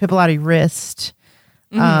woman, Pipolati Rist,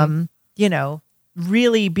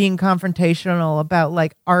 really being confrontational about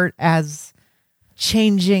like art as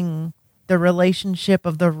changing the relationship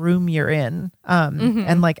of the room you're in,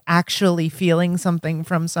 and like actually feeling something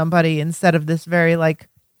from somebody instead of this very like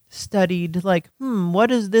studied like, what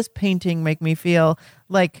does this painting make me feel?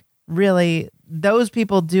 Like really those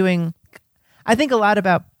people doing, I think I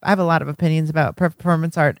have a lot of opinions about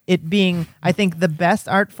performance art. It being, I think, the best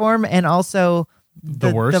art form and also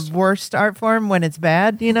The worst art form when it's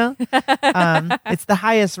bad, you know? It's the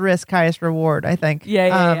highest risk, highest reward, I think.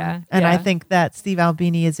 Yeah. And I Yeah. think that Steve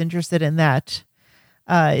Albini is interested in that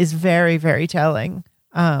is very, very telling.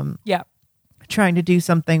 Yeah. Trying to do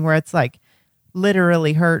something where it's like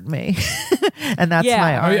literally hurt me. And that's Yeah.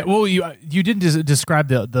 my Oh, art. yeah, well, you didn't describe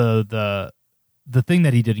the thing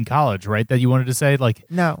that he did in college, right? That you wanted to say, like,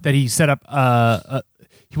 No. that he set up.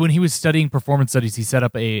 When he was studying performance studies, he set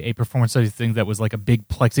up a performance studies thing that was like a big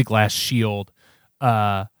plexiglass shield,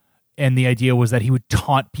 and the idea was that he would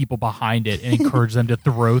taunt people behind it and encourage them to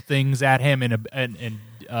throw things at him and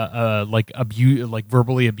like abuse, like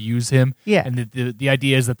verbally abuse him. Yeah. And the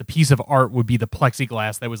idea is that the piece of art would be the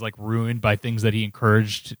plexiglass that was like ruined by things that he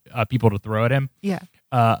encouraged people to throw at him. Yeah.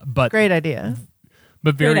 But Great idea.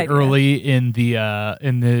 But very Great idea. early in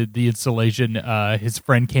the installation, his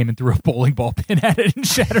friend came and threw a bowling ball pin at it and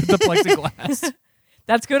shattered the plexiglass.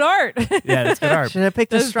 That's good art. Yeah, that's good art. Should have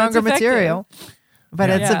picked a That's stronger effective. material. But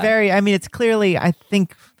Yeah. it's a Yeah. very, I mean, it's clearly, I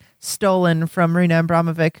think, stolen from Marina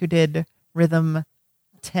Abramovic, who did Rhythm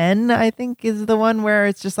 10, I think, is the one where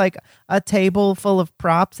it's just like a table full of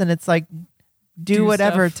props and it's like, do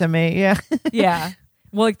whatever stuff. to me. Yeah. Yeah.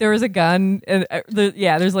 Well, like there was a gun and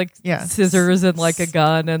there's like Yeah. scissors and like a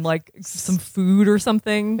gun and like some food or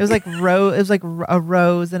something. It was like it was like a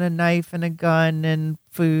rose and a knife and a gun and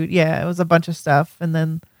food. Yeah, it was a bunch of stuff. And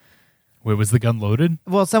then, Wait, was the gun loaded?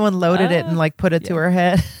 well, someone loaded it and like put it to her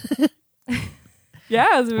head.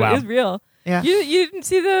 Yeah, it Wow. was real. Yeah. You didn't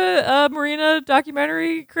see the Marina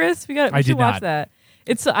documentary, Chris? We I should did watch not. that.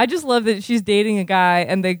 I just love that she's dating a guy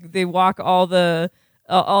and they walk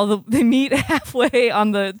they meet halfway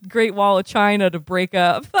on the Great Wall of China to break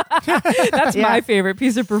up. That's Yeah. my favorite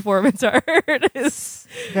piece of performance art. Is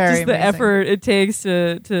Very just the amazing. effort it takes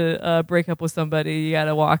to break up with somebody. You got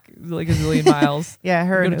to walk like a zillion miles. Yeah,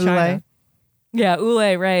 her Go and to China. Ule. Yeah,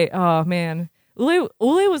 Ule, right. Oh, man. Ule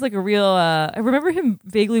was like a real, I remember him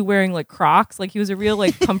vaguely wearing like Crocs. Like he was a real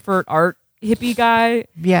like comfort art hippie guy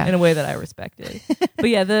Yeah. in a way that I respected. But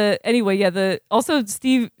yeah, also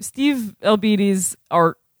Steve Albini's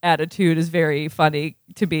art attitude is very funny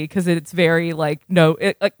to me because it's very like no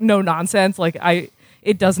nonsense. Like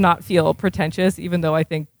it does not feel pretentious, even though I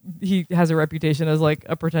think he has a reputation as like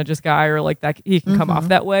a pretentious guy or like that he can come off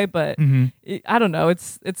that way. But I don't know.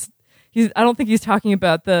 I don't think he's talking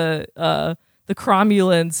about the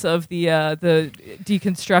cromulence of the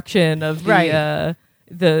deconstruction of the Right.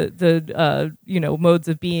 the modes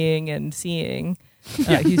of being and seeing.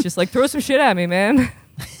 He's just like, throw some shit at me, man.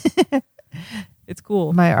 It's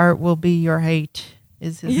cool. My art will be your hate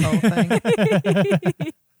is his whole thing.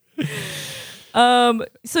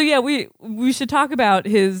 So yeah, we should talk about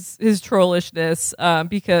his trollishness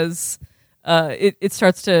because it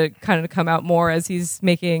starts to kind of come out more as he's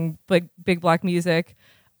making big black music.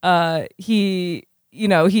 He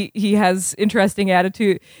has interesting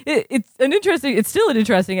attitude. It's still an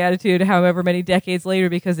interesting attitude, however many decades later,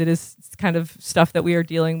 because it is kind of stuff that we are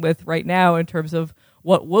dealing with right now in terms of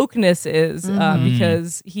what wokeness is,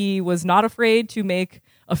 because he was not afraid to make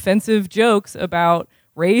offensive jokes about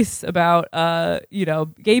race, about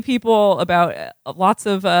gay people, about lots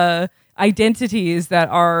of identities that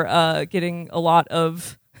are getting a lot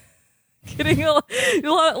of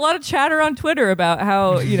chatter on Twitter about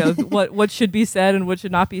how what should be said and what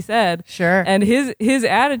should not be said. Sure. And his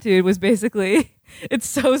attitude was basically, it's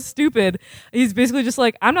so stupid. He's basically just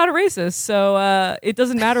like, I'm not a racist, so it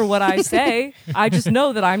doesn't matter what I say. I just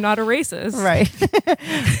know that I'm not a racist. Right.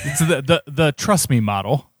 It's the trust me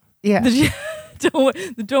model. Yeah.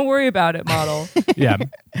 Don't worry about it model. Yeah.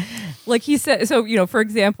 Like he said, so for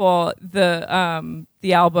example, the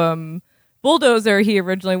album Bulldozer, he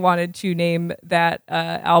originally wanted to name that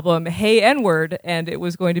album Hey N-Word, and it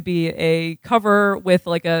was going to be a cover with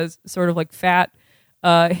like a sort of like fat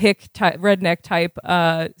hick type, redneck type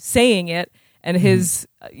saying it, and his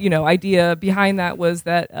idea behind that was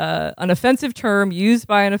that an offensive term used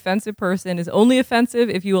by an offensive person is only offensive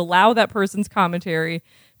if you allow that person's commentary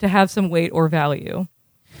to have some weight or value.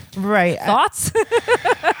 Right. Thoughts?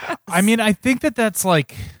 I mean, I think that's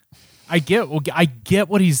like, I get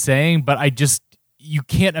what he's saying, but you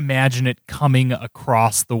can't imagine it coming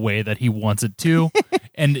across the way that he wants it to.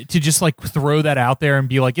 And to just like throw that out there and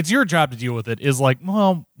be like, it's your job to deal with it is like,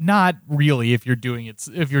 well, not really if you're doing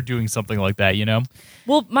something like that,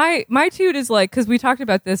 Well, my toot is like, because we talked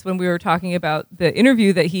about this when we were talking about the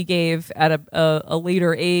interview that he gave at a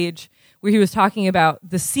later age, where he was talking about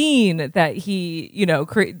the scene that he,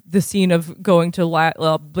 the scene of going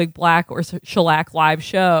to Big Black or Shellac live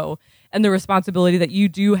show, and the responsibility that you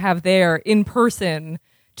do have there in person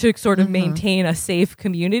to sort of maintain a safe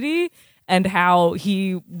community, and how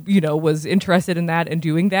he, was interested in that and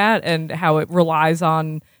doing that, and how it relies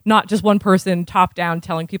on not just one person top down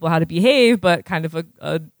telling people how to behave, but kind of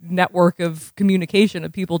a network of communication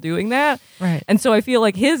of people doing that. Right. And so I feel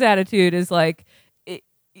like his attitude is like,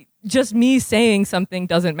 just me saying something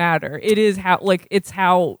doesn't matter. It is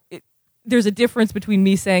there's a difference between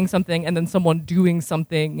me saying something and then someone doing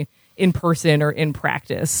something in person or in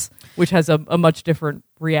practice, which has a much different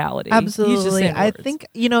reality. Absolutely. He's just saying I words. think,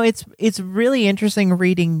 it's really interesting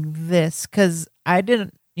reading this, because I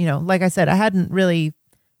didn't, like I said, I hadn't really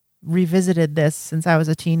revisited this since I was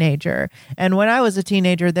a teenager. And when I was a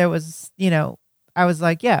teenager, there was, I was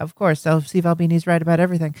like, yeah, of course, Steve Albini's right about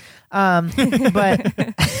everything. But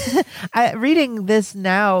reading this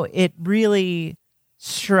now, it really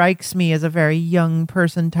strikes me as a very young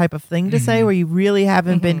person type of thing to say, where you really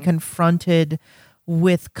haven't been confronted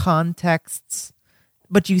with contexts,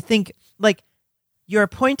 but you think like your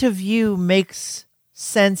point of view makes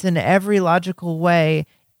sense in every logical way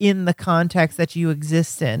in the context that you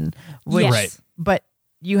exist in. Which, Yes. Right. But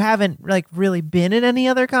you haven't like really been in any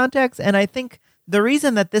other context. And I think the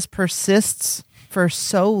reason that this persists for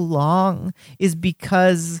so long is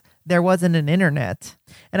because there wasn't an internet.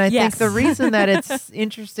 And I Yes. think the reason that it's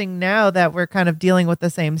interesting now that we're kind of dealing with the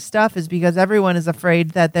same stuff is because everyone is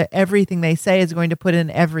afraid that everything they say is going to put in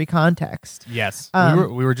every context. Yes.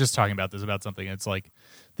 Um, we were just talking about this, about something. It's like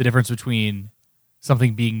the difference between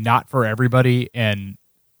something being not for everybody and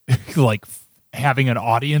like having an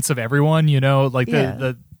audience of everyone, like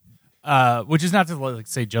Yeah. the which is not to like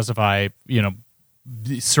say justify,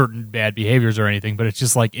 certain bad behaviors or anything, but it's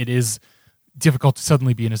just like it is difficult to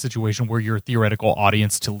suddenly be in a situation where your theoretical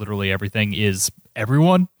audience to literally everything is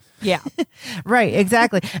everyone. Yeah. Right,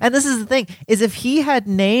 exactly. And this is the thing, is if he had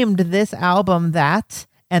named this album that,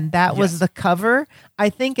 and that was Yes. the cover, I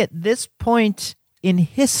think at this point in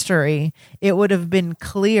history, it would have been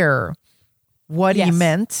clear what he Yes.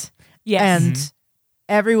 meant. Yes. And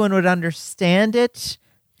everyone would understand it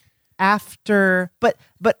after. But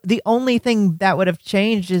the only thing that would have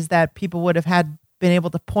changed is that people would have been able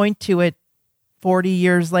to point to it 40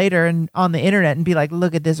 years later and on the internet and be like,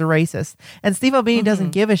 look at this racist. And Steve Albini doesn't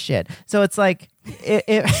give a shit. So it's like,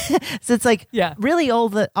 so it's like, Yeah. really all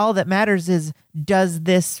that matters is, does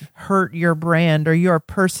this hurt your brand or your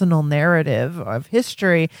personal narrative of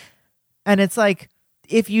history? And it's like,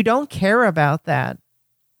 if you don't care about that,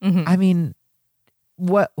 I mean,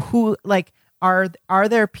 are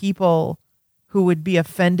there people who would be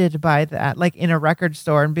offended by that, like in a record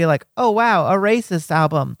store, and be like, oh wow, a racist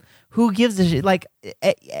album, who gives a shit? Like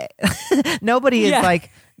nobody is Yeah. like,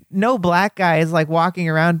 no black guy is like walking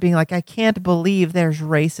around being like, I can't believe there's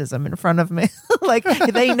racism in front of me. Like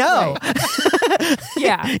they know.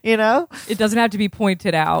 Yeah. It doesn't have to be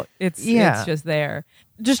pointed out. It's just there.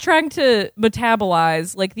 Just trying to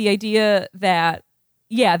metabolize like the idea that,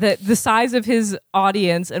 that the size of his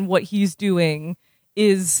audience and what he's doing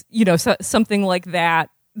is, something like that,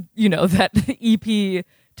 that EP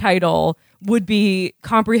title would be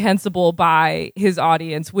comprehensible by his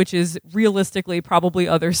audience, which is realistically probably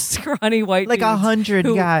other scrawny white Like dudes 100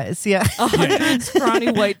 who- guys. Yeah. 100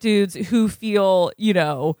 scrawny white dudes who feel,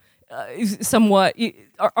 somewhat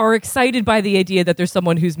are excited by the idea that there's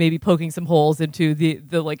someone who's maybe poking some holes into the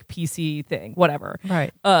like PC thing, whatever.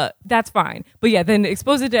 Right. That's fine. But yeah, then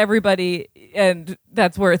expose it to everybody, and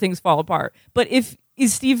that's where things fall apart. But is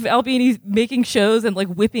Steve Albini making shows and like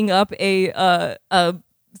whipping up a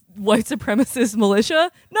white supremacist militia?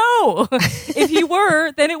 No. If he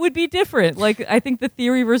were, then it would be different. Like I think the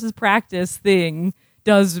theory versus practice thing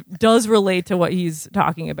does relate to what he's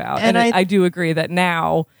talking about. And I do agree that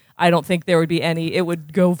now I don't think there would be it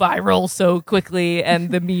would go viral so quickly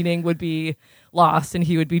and the meaning would be lost and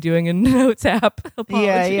he would be doing a notes app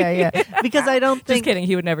apology. Yeah. Because I don't think Just kidding.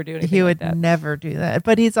 He would never do anything he would like that. never do that.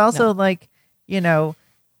 But he's also like,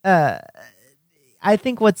 I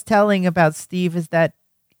think what's telling about Steve is that,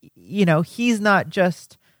 he's not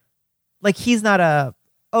just like, he's not a,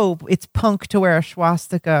 oh, it's punk to wear a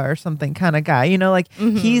swastika or something kind of guy,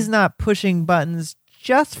 he's not pushing buttons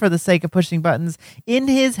just for the sake of pushing buttons. In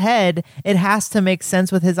his head, it has to make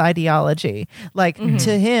sense with his ideology. Like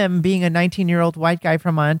to him, being a 19-year-old white guy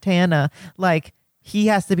from Montana, like he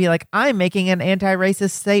has to be like, I'm making an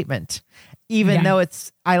anti-racist statement. Even though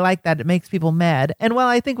I like that, it makes people mad. And while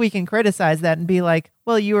I think we can criticize that and be like,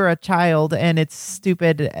 well, you were a child and it's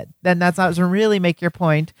stupid, then that's not doesn't really make your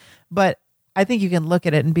point. But I think you can look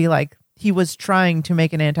at it and be like, he was trying to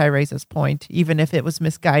make an anti-racist point, even if it was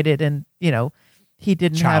misguided and, he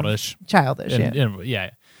didn't Childish. have childish.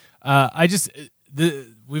 Yeah.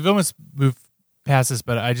 We've almost moved past this,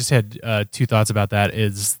 but I just had two thoughts about that.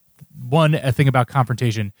 Is one, a thing about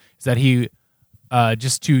confrontation is that he,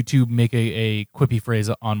 just to make a quippy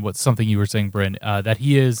phrase on something you were saying, Bryn, that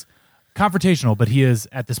he is confrontational, but he is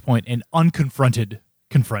at this point an unconfronted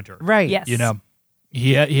confronter. Right. Yes.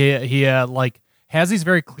 He like has these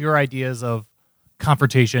very clear ideas of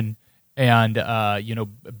confrontation and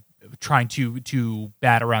trying to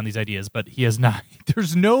bat around these ideas, but he has not.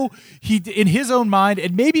 There's no in his own mind,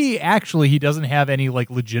 and maybe actually he doesn't have any like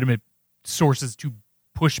legitimate sources to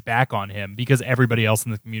push back on him because everybody else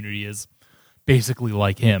in the community is basically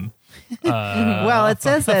like him. Well, it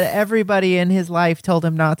says that everybody in his life told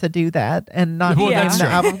him not to do that, and not Well, even that's the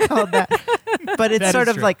true. album called that. But it's That sort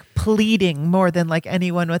is of true. like pleading more than like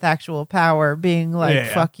anyone with actual power being like,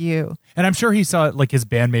 Yeah. "Fuck you." And I'm sure he saw like his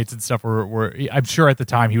bandmates and stuff were I'm sure at the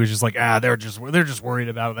time he was just like, they're just worried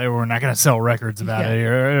about it. We're not going to sell records about it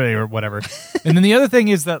or whatever. And then the other thing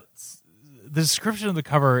is that the description of the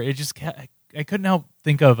cover, I couldn't help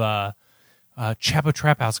think of Chapo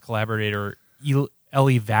Trap House collaborator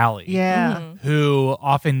Ellie Valley. Yeah. Who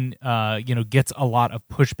often gets a lot of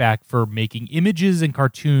pushback for making images and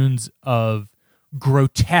cartoons of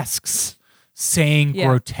grotesques saying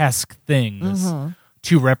grotesque things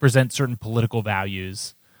to represent certain political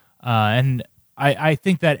values. And I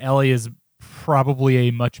think that Ellie is probably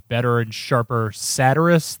a much better and sharper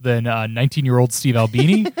satirist than 19-year-old Steve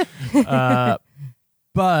Albini.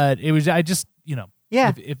 But it was,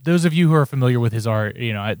 Yeah. If those of you who are familiar with his art,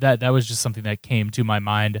 that was just something that came to my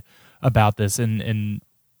mind about this. And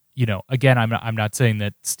again, I'm not saying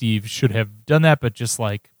that Steve should have done that, but just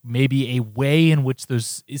like maybe a way in which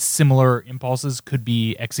those similar impulses could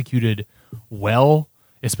be executed well,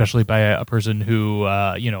 especially by a person who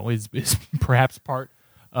is perhaps part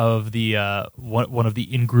of the one of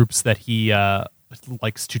the in groups that he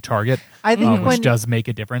likes to target. I think which does make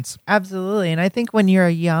a difference. Absolutely. And I think when you're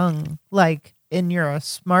young, and you're a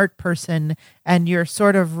smart person and you're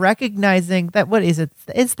sort of recognizing that, what is it?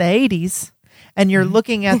 It's the 80s. And you're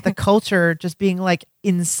looking at the culture just being like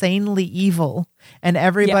insanely evil. And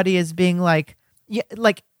everybody is being like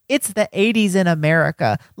it's the 80s in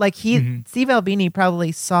America. Like Steve Albini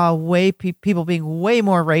probably saw people being way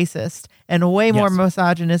more racist and way more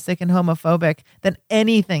misogynistic and homophobic than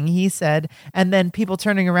anything he said. And then people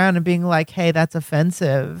turning around and being like, hey, that's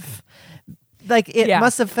offensive. Like it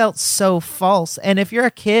must have felt so false. And if you're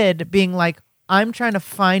a kid being like, I'm trying to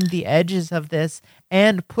find the edges of this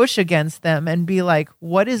and push against them and be like,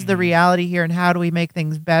 what is the reality here and how do we make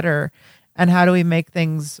things better and how do we make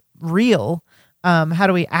things real? How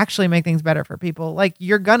do we actually make things better for people? Like,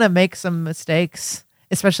 you're gonna make some mistakes,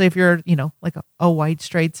 especially if you're, like a white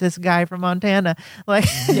straight cis guy from Montana. Like,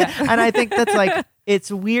 and I think that's like,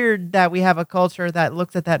 it's weird that we have a culture that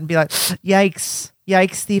looks at that and be like, yikes,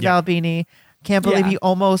 Steve Albini. Can't believe you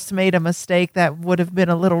almost made a mistake that would have been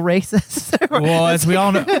a little racist. Well, as we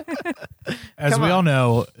all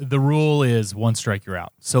know, the rule is one strike, you're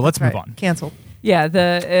out. So let's move on. Canceled. Yeah,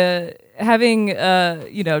 the having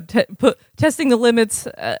testing the limits,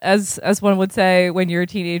 as one would say, when you're a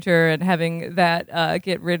teenager, and having that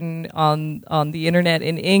get written on the internet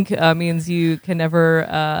in ink means you can never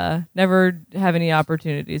have any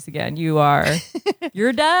opportunities again.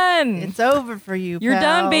 You're done. It's over for you. You're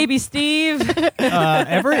pal. done, baby Steve.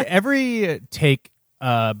 Every take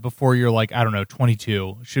before you're like, I don't know,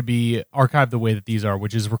 22 should be archived the way that these are,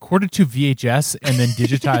 which is recorded to VHS and then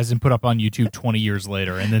digitized and put up on YouTube 20 years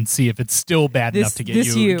later, and then see if it's still bad enough to get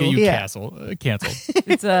you canceled.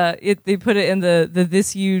 It's they put it in the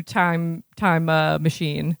this you time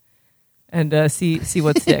machine, and see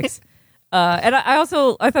what sticks. And I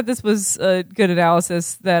thought this was a good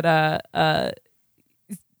analysis that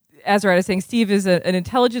Azariah is saying Steve is an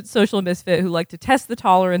intelligent social misfit who liked to test the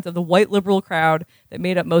tolerance of the white liberal crowd that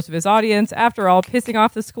made up most of his audience. After all, pissing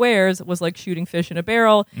off the squares was like shooting fish in a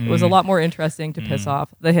barrel. It was a lot more interesting to piss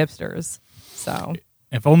off the hipsters. So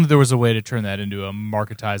if only there was a way to turn that into a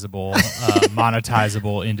marketizable,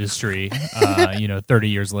 monetizable industry, 30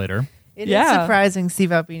 years later. It is surprising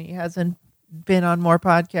Steve Albini hasn't been on more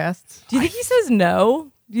podcasts. do you think he says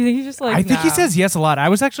no? Do you think he's just like, I think he nah? says yes a lot. I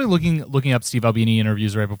was actually looking up Steve Albini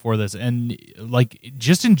interviews right before this, and like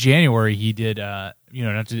just in January he did I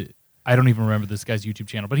don't even remember this guy's YouTube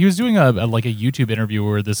channel, but he was doing a YouTube interview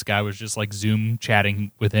where this guy was just like Zoom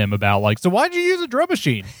chatting with him about like, so why'd you use a drum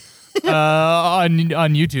machine on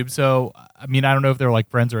YouTube? So I mean, I don't know if they're like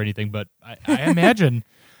friends or anything, but I imagine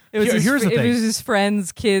It was, Here's the it thing. was his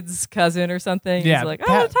friend's kid's cousin or something. Yeah, He's like,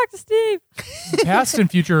 I want to talk to Steve. Past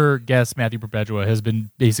and future guest Matthew Perpetua has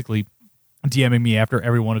been basically DMing me after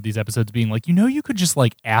every one of these episodes being like, you could just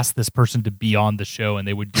like ask this person to be on the show and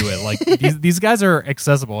they would do it. Like these guys are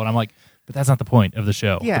accessible. And I'm like, but that's not the point of the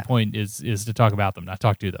show. Yeah. The point is to talk about them, not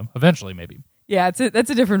talk to them. Eventually, maybe. Yeah, that's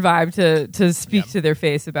a different vibe to speak to their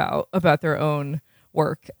face about their own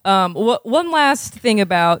work. One last thing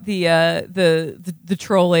about the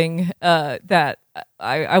trolling that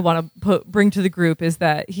I want to bring to the group is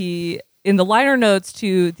that he, in the liner notes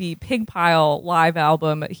to the Pig Pile live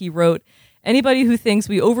album, he wrote, "Anybody who thinks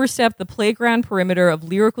we overstep the playground perimeter of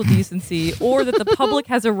lyrical decency or that the public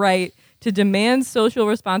has a right to demand social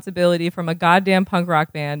responsibility from a goddamn punk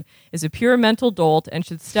rock band is a pure mental dolt and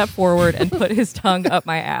should step forward and put his tongue up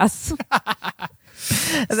my ass."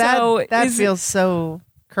 That feels so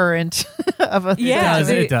current of a Yeah,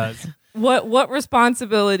 thing. It does. What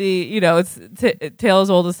responsibility, it's tale as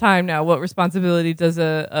old as time now, what responsibility does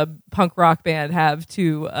a punk rock band have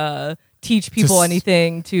to teach people Just-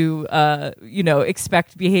 anything, to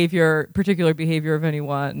expect particular behavior of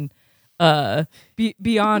anyone,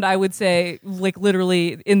 beyond, I would say, like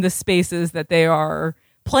literally in the spaces that they are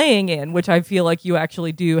playing in, which I feel like you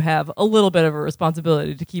actually do have a little bit of a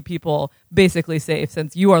responsibility to keep people basically safe,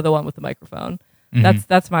 since you are the one with the microphone.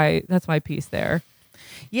 That's my piece there.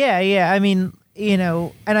 Yeah. I mean,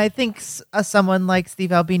 and I think someone like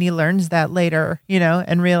Steve Albini learns that later,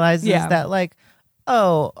 and realizes that like,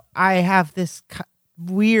 oh, I have this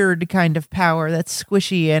weird kind of power that's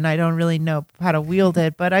squishy and I don't really know how to wield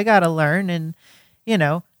it, but I got to learn. And,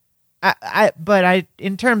 but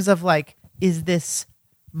in terms of like, is this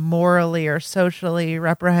morally or socially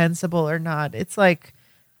reprehensible or not? It's like,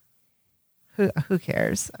 who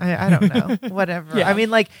cares? I don't know. Whatever. Yeah. I mean,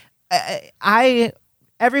 like,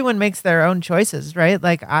 everyone makes their own choices, right?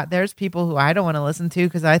 Like, there's people who I don't want to listen to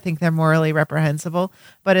because I think they're morally reprehensible,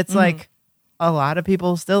 but it's like a lot of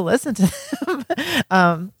people still listen to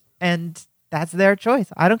them, and that's their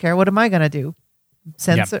choice. I don't care. What am I gonna do?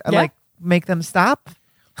 Censor? Yeah. Like, make them stop?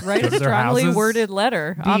 Write Go a to their strongly houses. worded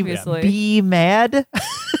letter, obviously. Be mad.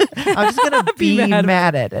 I'm just gonna Be be mad.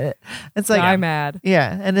 mad at it. It's like, I'm mad.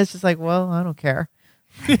 yeah, and it's just like, well, I don't care.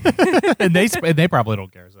 and they probably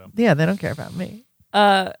don't care. So Yeah, they don't care about me.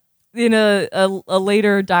 In a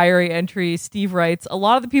later diary entry, Steve writes, "A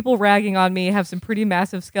lot of the people ragging on me have some pretty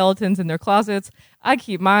massive skeletons in their closets. I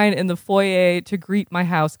keep mine in the foyer to greet my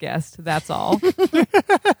house guest. That's all."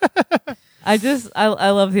 I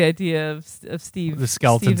love the idea of Steve. The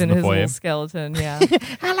skeletons Steve in and the his foyer. little skeleton. Yeah.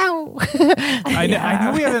 Hello. I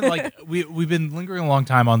know we haven't like we've been lingering a long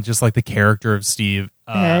time on just like the character of Steve.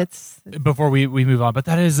 It's Before we move on, but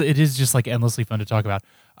it is just like endlessly fun to talk about.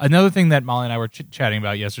 Another thing that Molly and I were chatting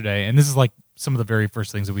about yesterday, and this is like some of the very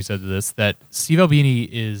first things that we said to this, that Steve Albini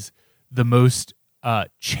is the most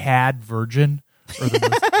Chad virgin or the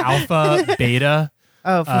most alpha beta,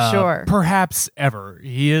 oh, for sure. perhaps ever.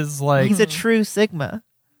 He is like He's a true Sigma.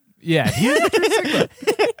 yeah, he is a true Sigma.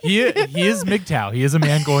 He is MGTOW. He is a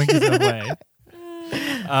man going his own way.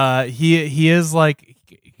 He is like,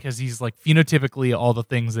 because he's like phenotypically all the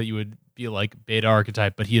things that you would be like beta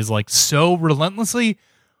archetype, but he is like so relentlessly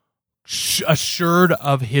assured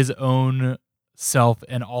of his own self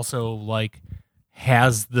and also like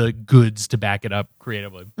has the goods to back it up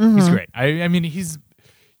creatively. He's great. I mean,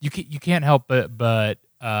 you can't help but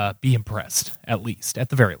be impressed, at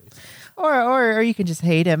the very least. Or you can just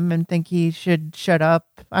hate him and think he should shut up.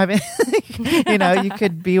 I mean, you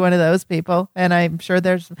could be one of those people. And I'm sure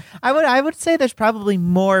I would say there's probably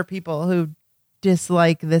more people who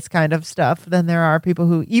dislike this kind of stuff than there are people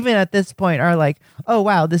who, even at this point, are like, oh,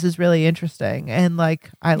 wow, this is really interesting. And like,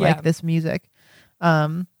 I like this music,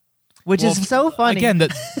 which is so funny. Again,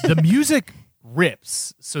 the music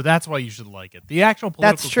rips, so that's why you should like it. The actual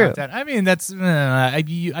political That's true. content, I mean, that's I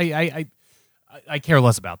care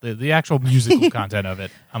less about the actual musical content of it.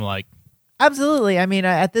 I'm like, Absolutely. I mean,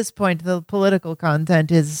 at this point, the political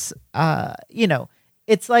content is,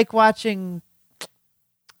 it's like watching,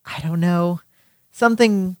 I don't know,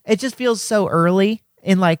 something. It just feels so early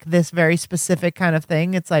in like this very specific kind of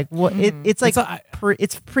thing. It's like what it's like.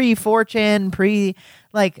 It's pre 4chan, pre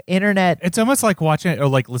like internet. it's almost like watching or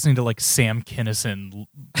like listening to like Sam Kinison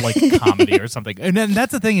like comedy or something. And then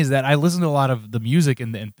that's the thing, is that I listen to a lot of the music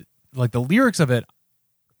and like the lyrics of it,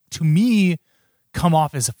 to me, come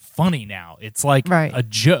off as funny now. It's like a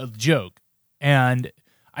joke. And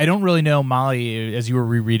I don't really know, Molly, as you were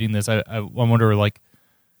rereading this, I wonder, like,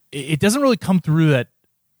 it doesn't really come through that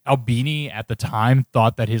Albini at the time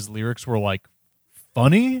thought that his lyrics were like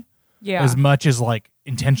funny Yeah. as much as like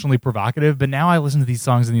intentionally provocative. But now I listen to these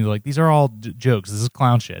songs and you're like, these are all jokes. This is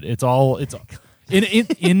clown shit. It's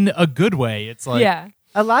in a good way. It's like, yeah.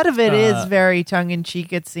 A lot of it is very tongue in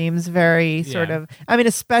cheek. It seems very sort of. I mean,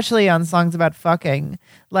 especially on songs about fucking.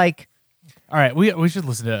 Like, all right, we should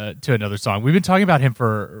listen to another song. We've been talking about him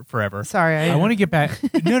for forever. sorry, I want to get back.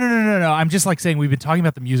 No. I'm just like saying we've been talking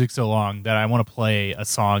about the music so long that I want to play a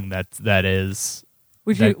song that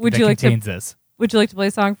Would you like contains to this. Would you like to play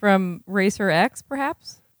a song from Racer X,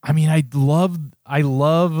 perhaps? I mean, I love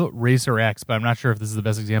Racer X, but I'm not sure if this is the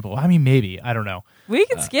best example. I mean, maybe. I don't know. We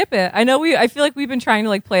can skip it. I feel like we've been trying to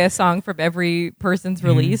like play a song from every person's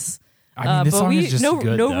release. I mean, this but song is just no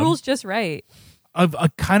good, no though. rules, just right. A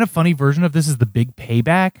kind of funny version of this is the Big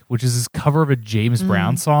Payback, which is this cover of a James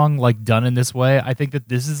Brown song, like done in this way. I think that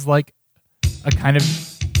this is like a kind of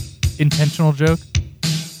intentional joke.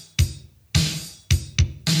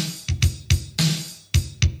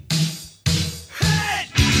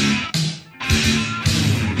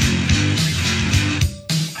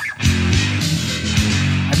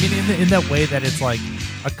 I mean, in that way that it's like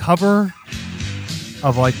a cover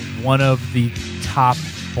of like one of the top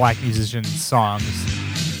black musician songs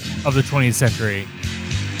of the 20th century,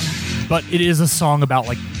 but it is a song about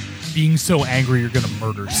like being so angry you're gonna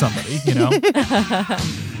murder somebody, you know.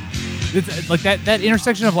 It's like that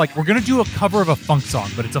intersection of like, we're gonna do a cover of a funk song,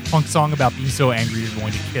 but it's a funk song about being so angry you're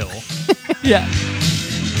going to kill. Yeah.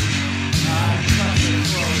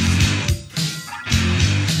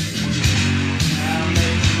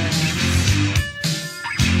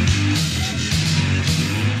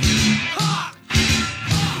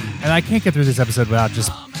 And I can't get through this episode without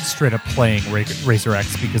just straight up playing Racer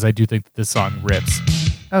X, because I do think that this song rips.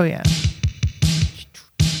 Oh yeah.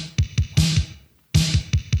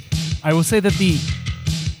 I will say that the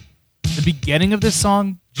beginning of this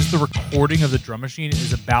song, just the recording of the drum machine,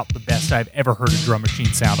 is about the best I've ever heard a drum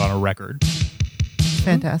machine sound on a record.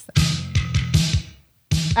 Fantastic.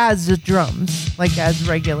 As the drums, like as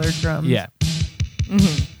regular drums. Yeah.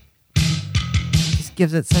 Just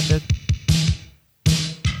gives it such a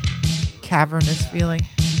cavernous feeling.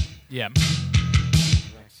 Yeah.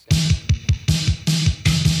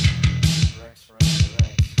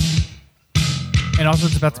 And also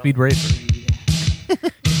it's about Speed Racer.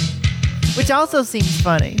 Which also seems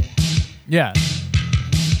funny. Yeah.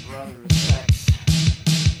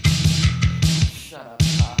 Shut up,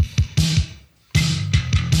 Pop.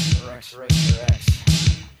 Rex, Racer X.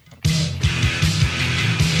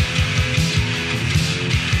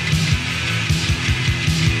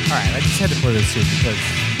 All right, I just had to play those two because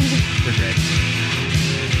they're great.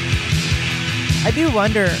 I do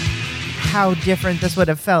wonder how different this would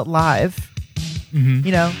have felt live. Mm-hmm.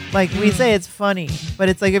 You know, like we say it's funny, but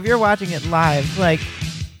it's like if you're watching it live, like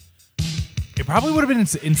It probably would have been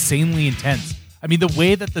insanely intense. I mean, the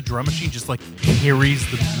way that the drum machine just like carries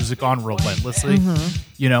the music on relentlessly.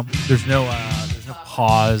 You know, there's no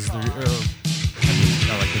pause. Like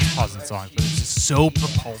there's pause in songs, but it's just so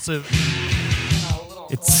propulsive.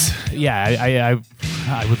 It's I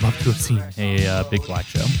would love to have seen a Big Black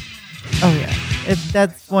Show. oh yeah,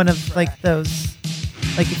 that's one of like those,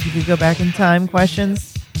 like if you could go back in time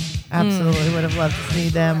questions, absolutely would have loved to see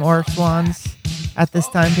them or Swans at this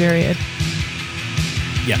time period.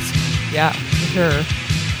 Yes. Yeah, for sure.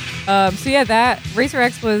 So yeah, that Racer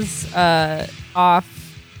X was off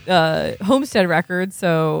Homestead Records.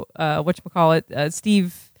 So whatchamacallit,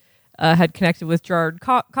 Steve had connected with Gerard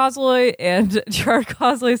Cosloy, and Gerard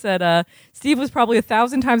Cosloy said Steve was probably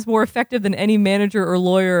 1,000 times more effective than any manager or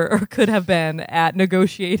lawyer could have been at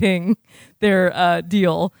negotiating their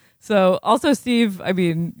deal. So also Steve, I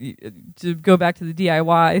mean, to go back to the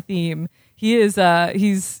DIY theme, he is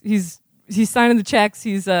he's signing the checks.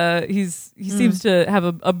 He seems to have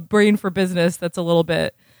a brain for business that's a little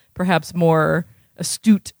bit perhaps more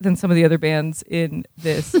astute than some of the other bands in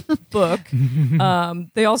this book.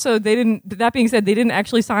 That being said, they didn't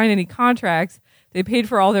actually sign any contracts. They paid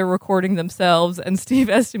for all their recording themselves, and Steve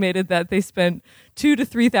estimated that they spent $2,000 to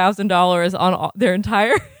 $3,000 on their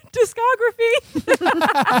entire discography,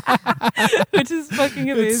 which is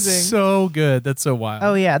fucking amazing. It's so good. That's so wild.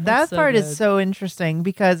 Oh yeah, that That's so part good. is so interesting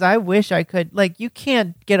because I wish I could, like, you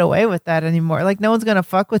can't get away with that anymore. Like, no one's gonna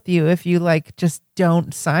fuck with you if you like just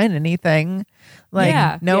don't sign anything.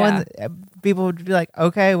 Like, one, people would be like,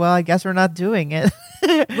 okay, well, I guess we're not doing it.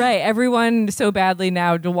 Right. Everyone so badly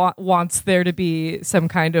now wants there to be some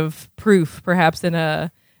kind of proof, perhaps in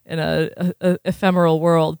a ephemeral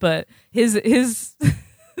world. But his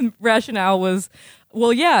rationale was,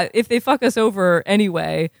 well, yeah, if they fuck us over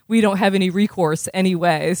anyway, we don't have any recourse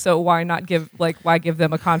anyway. So why give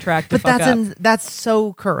them a contract to But fuck up? that's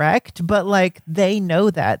so correct. But like they know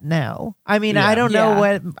that now. I mean, Yeah. I don't know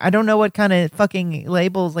Yeah. what kind of fucking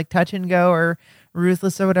labels like Touch and Go or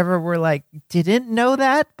Ruthless or whatever were like didn't know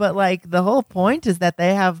that. But like the whole point is that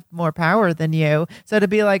they have more power than you. So to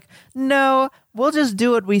be like, no, we'll just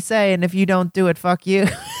do what we say, and if you don't do it, fuck you.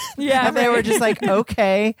 Yeah, and they were right. just like,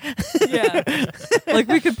 okay. Yeah. Like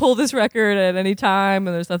we could pull this record at any time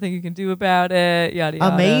and there's nothing you can do about it. Yada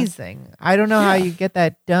yada. Amazing. I don't know how you get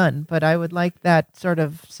that done, but I would like that sort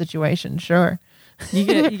of situation. Sure.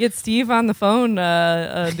 You get Steve on the phone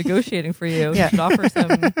negotiating for you. Yeah. You should offer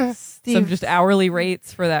some Steve, just hourly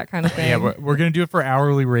rates for that kind of thing. Yeah, we're going to do it for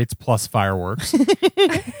hourly rates plus fireworks.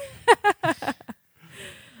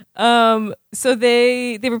 So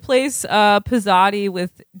they replace Pizzotti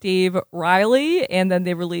with Dave Riley, and then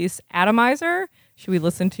they release Atomizer. Should we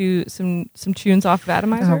listen to some tunes off of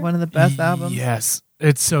Atomizer? one of the best albums. Yes,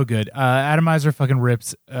 it's so good. Atomizer fucking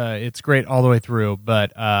rips. It's great all the way through,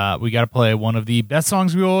 but we got to play one of the best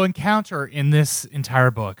songs we will encounter in this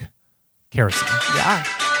entire book, Kerosene. Yeah.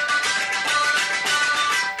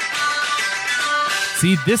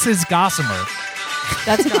 See, this is Gossamer.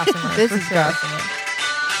 That's Gossamer. This for is sure. Gossamer.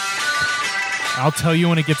 I'll tell you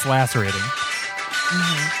when it gets lacerating.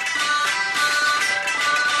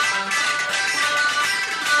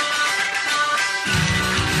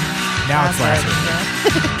 Now it's lacerating.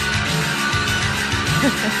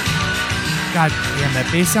 God damn, that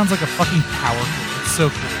bass sounds like a fucking power chord. It's so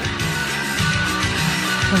cool.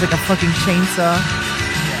 Sounds like a fucking chainsaw.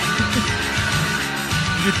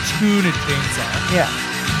 You could tune a chainsaw. Yeah.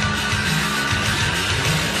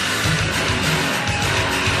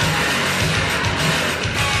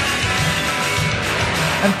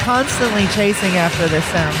 I'm constantly chasing after this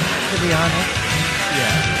sound, to be honest.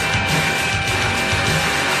 Yeah.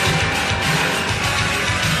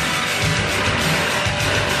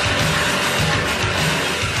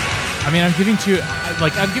 I mean, I'm giving too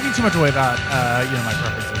much away about my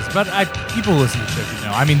preferences, but people listen to the show should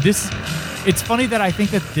know. I mean, it's funny that I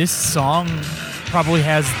think that this song probably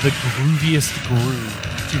has the grooviest groove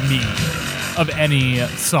to me of any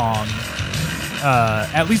song,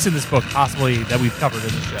 at least in this book, possibly that we've covered in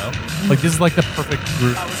the show. Like, this is like the perfect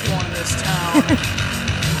groove. I was born in this town.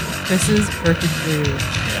 This is perfect groove.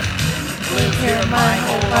 Yeah. Live here my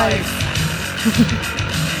whole life.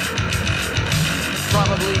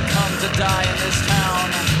 Probably come to die in this town.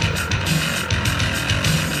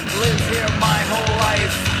 Live here my whole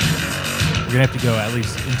life. We're gonna have to go at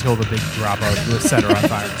least until the big drop of the center on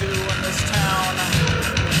fire. To do in this town.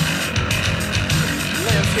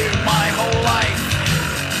 Live here my whole life.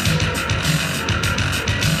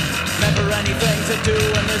 Never anything to do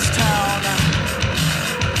in this town.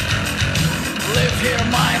 Live here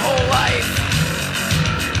my whole life.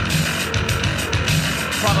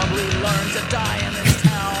 Probably learn to die in this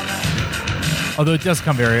town. Although it does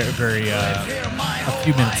come very, very Live here my a whole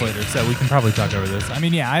few minutes life. later, so we can probably talk over this. I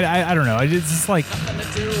mean, yeah, I don't know. It's just like Nothing to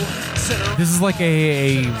do. Sit around. this is like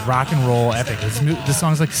a rock and roll epic. This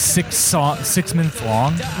song's like 6 minutes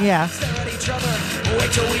long. Yeah. Stare at each other.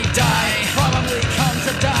 Wait till we die. Probably come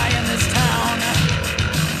to die in this town.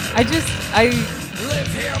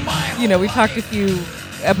 Live here my We talked a few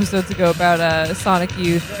episodes ago about Sonic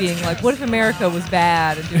Youth being like, what if America was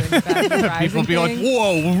bad and doing the Bad Moon Rising People be like, thing?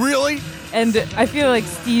 "Whoa, really?" And I feel like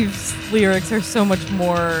Steve's lyrics are so much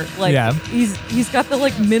more like Yeah. he's got the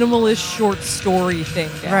like minimalist short story thing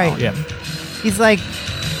down. Right. Yeah. He's like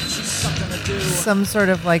She's something to do. some sort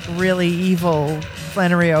of like really evil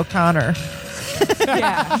Flannery O'Connor.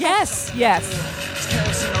 Yeah. Yes. Yes. It's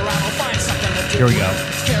kerosene around. We'll find something to do. Here we go.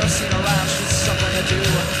 It's kerosene around. She's something to do.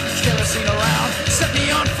 It's kerosene around. Set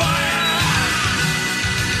me on fire.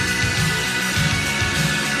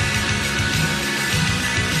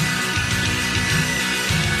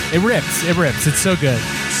 It rips. It rips. It's so good.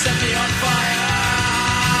 Set me on fire.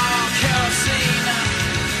 Kerosene.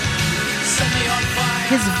 Set me on fire.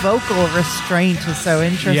 His vocal restraint is so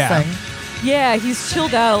interesting. Yeah. Yeah, he's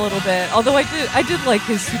chilled out a little bit. Although I did like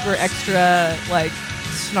his super extra like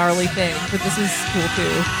snarly thing, but this is cool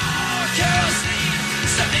too. Kerosene.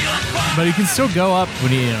 Set me on fire. But he can still go up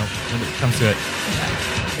when when it comes to it.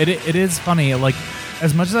 It is funny. Like,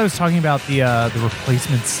 as much as I was talking about the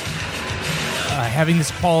Replacements having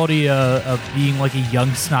this quality of being like a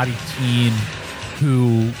young snotty teen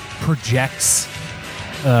who projects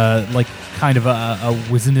like kind of a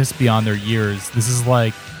wizeness beyond their years. This is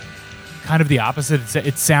like kind of the opposite.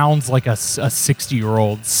 It sounds like a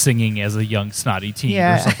 60-year-old singing as a young snotty teen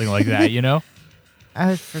Yeah. or something like that.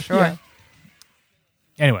 For sure. Yeah.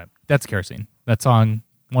 Anyway, that's Kerosene. That song,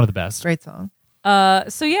 one of the best. Great song.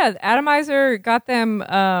 So yeah, Atomizer got them,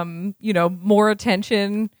 more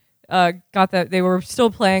attention. Got that they were still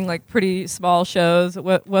playing like pretty small shows.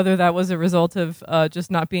 Whether that was a result of just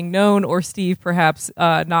not being known, or Steve perhaps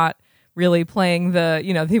not really playing the,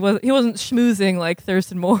 he wasn't schmoozing like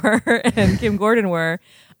Thurston Moore and Kim Gordon were.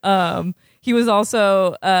 He was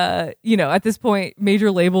also, at this point, major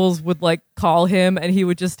labels would like call him and he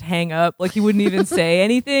would just hang up. Like he wouldn't even say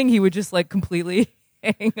anything. He would just like completely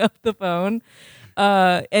hang up the phone.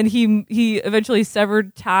 And he eventually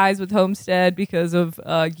severed ties with Homestead because of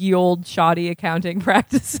ye old shoddy accounting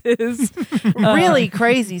practices. Really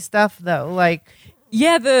crazy stuff, though. Like,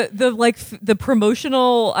 yeah, the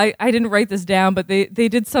promotional. I didn't write this down, but they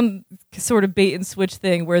did some sort of bait and switch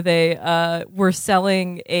thing where they were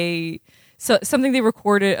selling something they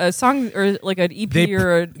recorded, a song or like an EP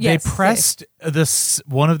they pressed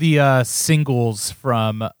one of the singles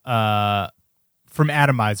from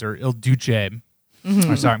Atomizer, Il Duce.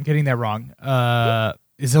 Mm-hmm. Oh, sorry, I'm getting that wrong.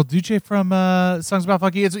 Is Il Duce from Songs About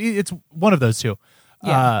Funky? It's one of those two.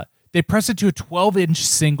 Yeah. They pressed it to a 12-inch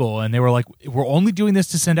single, and they were like, we're only doing this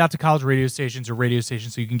to send out to college radio stations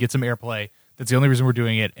so you can get some airplay. That's the only reason we're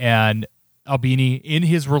doing it. And Albini, in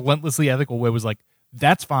his relentlessly ethical way, was like,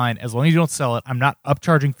 that's fine. As long as you don't sell it, I'm not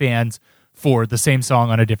upcharging fans for the same song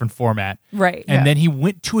on a different format. Right. And then he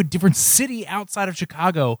went to a different city outside of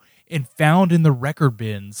Chicago and found in the record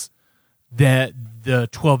bins the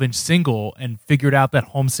 12-inch single and figured out that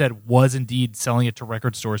Homestead was indeed selling it to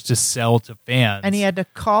record stores to sell to fans. and he had to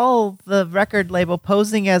call the record label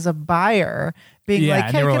posing as a buyer, being Yeah, like,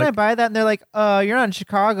 and hey, they were can I like- buy that? And they're like, you're not in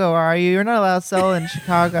Chicago, are you? You're not allowed to sell in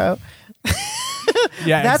Chicago.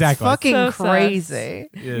 Yeah, That's exactly. fucking So sad. crazy.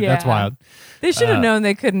 Yeah, Yeah. That's wild. They should have known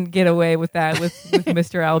they couldn't get away with that with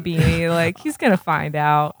Mr. Albini. Like he's gonna find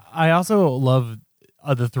out. I also love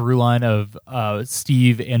the through line of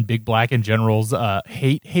Steve and Big Black in general's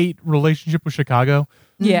hate relationship with Chicago.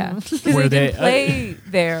 Yeah, because Where he they- didn't play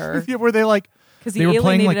there Yeah, where they like because he they were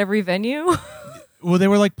playing, alienated like- every venue. well, they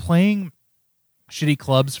were like playing shitty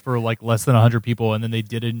clubs for like less than 100 people, and then they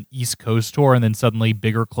did an East Coast tour, and then suddenly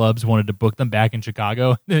bigger clubs wanted to book them back in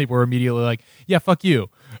Chicago. They were immediately like, "Yeah, fuck you.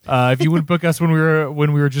 If you wouldn't book us when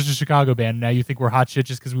we were just a Chicago band, now you think we're hot shit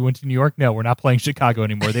just because we went to New York? No, we're not playing Chicago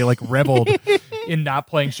anymore." They like reveled in not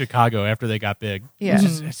playing Chicago after they got big. Yeah.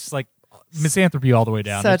 it's just like misanthropy all the way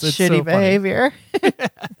down. Such It's shitty so funny. behavior.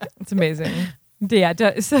 It's amazing. Yeah,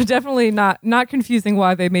 so definitely not confusing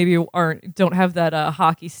why they maybe don't have that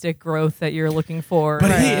hockey stick growth that you're looking for. But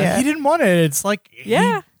Right. he didn't want it. It's like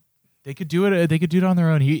Yeah. they could do it. They could do it on their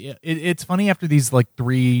own. It's funny after these like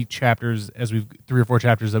 3 or 4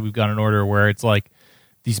 chapters that we've gone in order, where it's like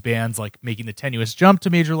these bands like making the tenuous jump to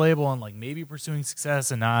major label and like maybe pursuing success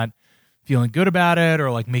and not feeling good about it, or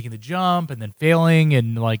like making the jump and then failing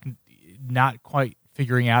and like not quite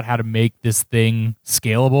figuring out how to make this thing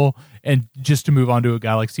scalable, and just to move on to a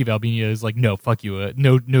guy like Steve Albini is like, no, fuck you,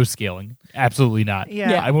 no scaling, absolutely not.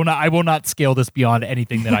 Yeah. I will not scale this beyond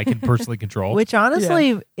anything that I can personally control. Which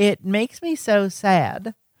honestly, it makes me so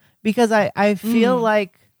sad because I feel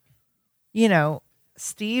like,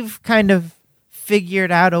 Steve kind of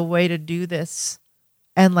figured out a way to do this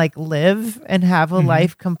and like live and have a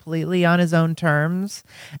life completely on his own terms.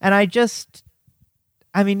 And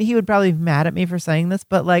I mean, he would probably be mad at me for saying this,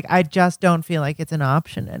 but like, I just don't feel like it's an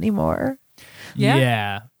option anymore.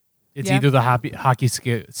 Yeah. It's Yeah. either the hockey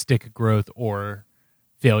stick growth or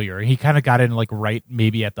failure. He kind of got in like right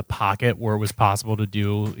maybe at the pocket where it was possible to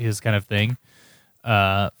do his kind of thing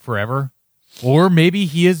forever, or maybe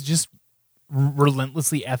he is just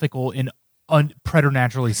relentlessly ethical and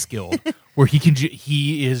preternaturally skilled, where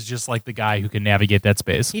he is just like the guy who can navigate that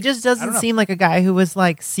space. He just I doesn't don't know. seem like a guy who was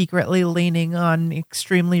like secretly leaning on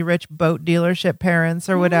extremely rich boat dealership parents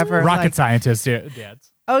or whatever. Rocket Like, scientist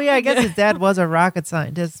dads. oh yeah, I guess his dad was a rocket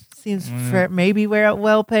scientist. Seems maybe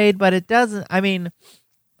well paid, but it doesn't. I mean,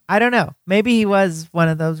 I don't know. Maybe he was one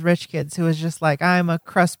of those rich kids who was just like, I'm a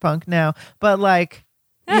crust punk now. But like,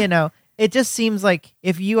 it just seems like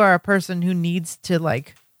if you are a person who needs to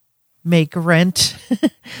like make rent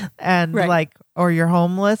and Right. like, or you're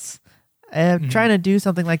homeless, trying to do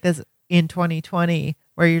something like this in 2020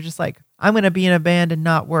 where you're just like, I'm going to be in a band and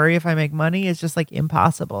not worry if I make money is just like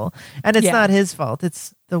impossible. And it's Yeah. not his fault.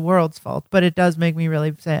 It's the world's fault, but it does make me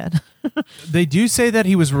really sad. They do say that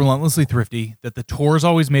he was relentlessly thrifty, that the tours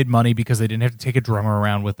always made money because they didn't have to take a drummer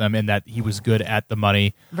around with them, and that he was good at the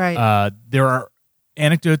money. Right. There are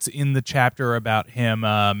anecdotes in the chapter about him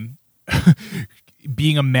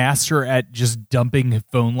being a master at just dumping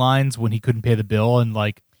phone lines when he couldn't pay the bill, and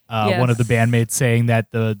like One of the bandmates saying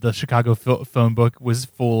that the Chicago phone book was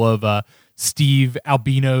full of Steve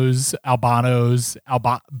Alboni's,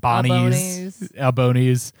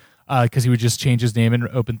 because he would just change his name and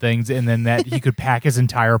open things, and then that he could pack his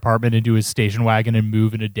entire apartment into his station wagon and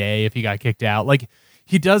move in a day if he got kicked out. Like,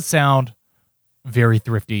 he does sound very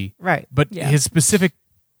thrifty, Right. but Yeah. his specific,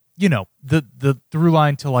 the through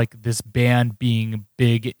line to like this band being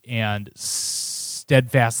big and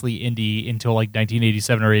steadfastly indie until like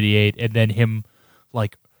 1987 or 88, and then him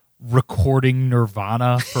like recording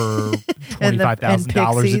Nirvana for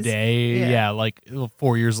 $25,000 a Pixies. day. Yeah. Like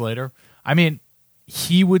 4 years later. I mean,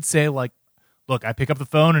 he would say like, look, I pick up the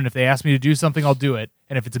phone, and if they ask me to do something, I'll do it.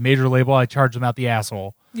 And if it's a major label, I charge them out the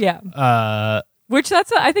asshole. Yeah. Which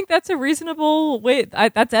I think that's a reasonable way.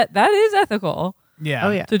 That is ethical Yeah.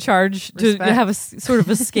 Oh yeah. to charge to Respect. have a sort of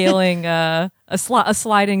a scaling a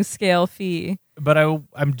sliding scale fee. But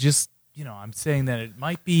I'm just, I'm saying that it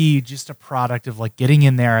might be just a product of like getting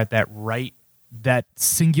in there at that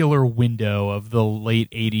singular window of the late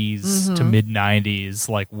 80s to mid 90s,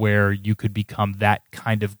 like where you could become that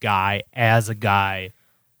kind of guy as a guy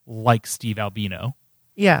like Steve Albino.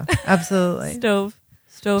 Yeah, absolutely. Stove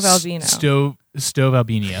Albino. Stove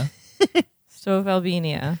Albania. Stove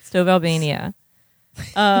Albania.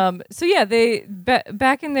 So yeah, they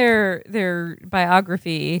back in their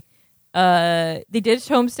biography, they ditched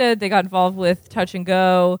Homestead. They got involved with Touch and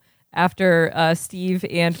Go after Steve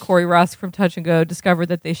and Corey Rusk from Touch and Go discovered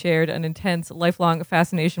that they shared an intense, lifelong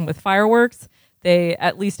fascination with fireworks. They,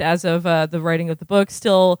 at least as of the writing of the book,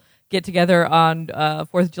 still get together on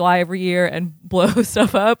 4th of July every year and blow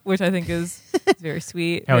stuff up, which I think is very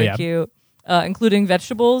sweet, Hell very yeah. cute, including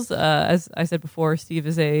vegetables. As I said before, Steve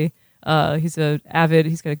is he's got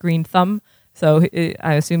a green thumb, so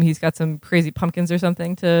I assume he's got some crazy pumpkins or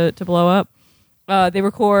something to blow up. They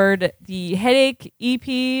record the Headache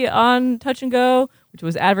EP on Touch and Go, which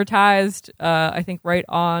was advertised, I think, right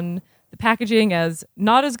on the packaging as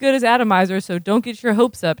not as good as Atomizer, so don't get your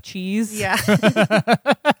hopes up, cheese. Yeah.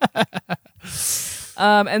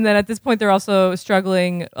 And then at this point, they're also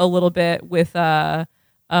struggling a little bit with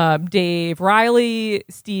Dave Riley.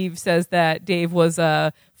 Steve says that Dave was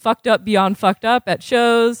fucked up beyond fucked up at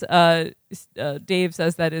shows. Dave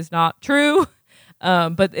says that is not true.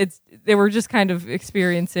 But they were just kind of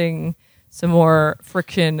experiencing some more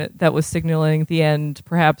friction that was signaling the end,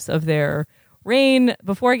 perhaps, of their reign.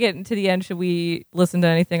 Before I get into the end, should we listen to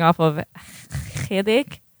anything off of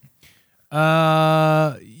Headache?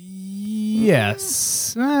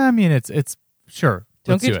 Yes. I mean, it's sure.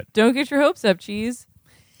 Let's do it. Don't get your hopes up, cheese.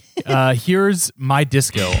 Here's My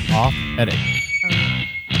Disco off Headache.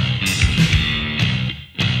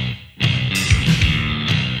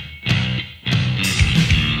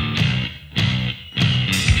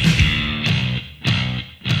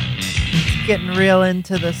 Getting real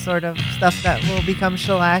into the sort of stuff that will become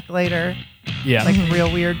shellac later, Yeah. like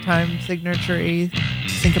real weird time signature-y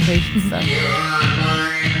syncopation stuff.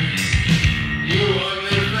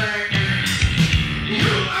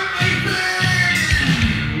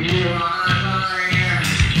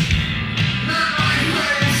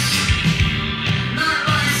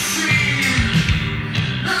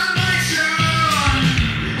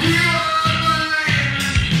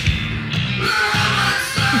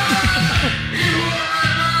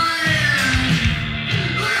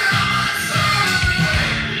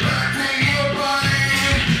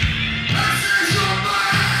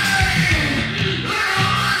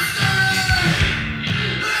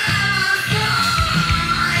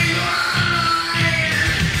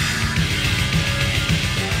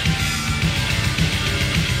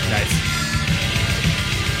 Nice.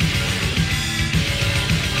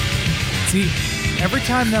 See, every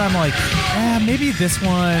time that I'm like, maybe this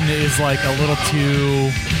one is like a little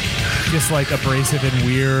too just like abrasive and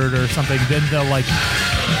weird or something, then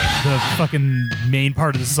the fucking main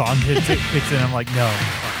part of the song kicks in. I'm like, no,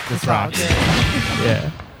 fuck, this It's all rocks. good.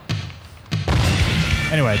 Yeah.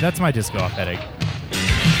 Anyway, that's My Disco off Headache.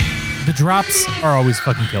 The drops are always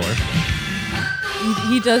fucking killer.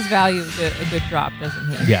 He does value a good drop, doesn't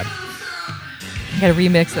he? Yeah. Got to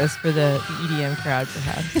remix this for the EDM crowd to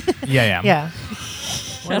have. Yeah. Yeah,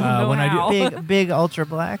 I don't know when I do- how. big ultra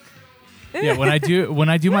black. Yeah, when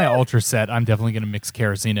I do my ultra set, I'm definitely gonna mix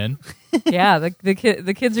kerosene in. Yeah, the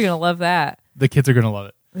kids are gonna love that. The kids are gonna love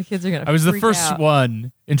it. The kids are gonna. I was the freak first out.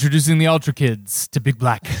 one introducing the Ultra Kids to Big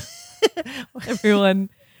Black. Everyone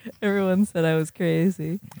said I was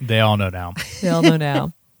crazy. They all know now. They all know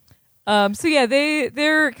now. So yeah,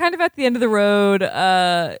 they're kind of at the end of the road,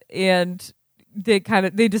 and they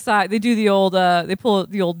do the old they pull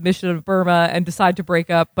the old Mission of Burma and decide to break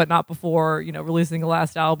up, but not before releasing the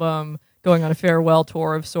last album, going on a farewell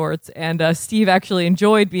tour of sorts. And Steve actually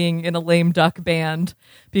enjoyed being in a lame duck band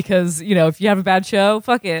because if you have a bad show,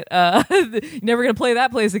 fuck it, you're never gonna play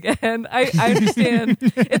that place again. I understand.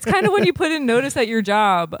 It's kind of when you put in notice at your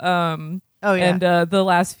job. Oh, yeah. And the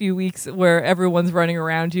last few weeks where everyone's running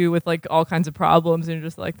around you with like all kinds of problems, and you're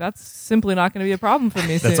just like, that's simply not going to be a problem for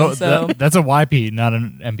me soon. That's a YP, not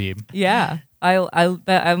an MB. Yeah,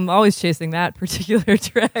 I'm always chasing that particular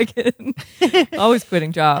dragon. Always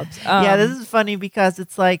quitting jobs. Yeah, this is funny because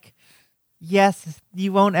it's like, yes,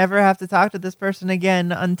 you won't ever have to talk to this person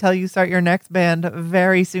again until you start your next band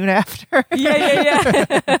very soon after.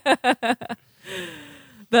 Yeah.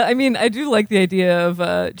 But I mean, I do like the idea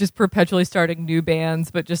of just perpetually starting new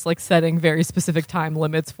bands, but just like setting very specific time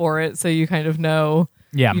limits for it, so you kind of know,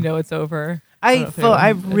 it's over.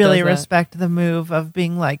 I really respect the move of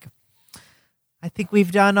being like, I think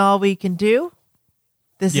we've done all we can do.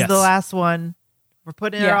 This is the last one. We're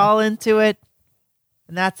putting it all into it,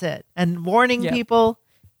 and that's it. And warning people,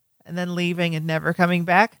 and then leaving and never coming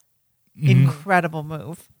back. Mm-hmm. Incredible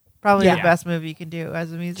move. Probably the best move you can do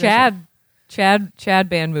as a musician. Chad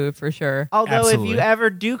band move for sure. Although Absolutely. if you ever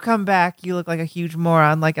do come back, you look like a huge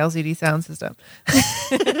moron like LCD Sound System.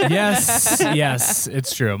 Yes,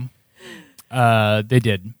 it's true. They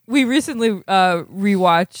did. We recently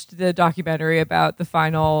rewatched the documentary about the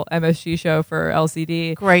final MSG show for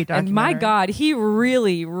LCD. Great documentary. And my God, he was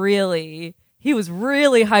really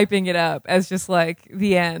hyping it up as just like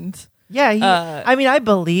the end. Yeah, I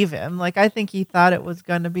believe him. Like, I think he thought it was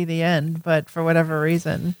going to be the end, but for whatever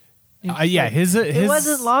reason. His it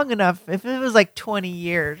wasn't long enough. If it was like 20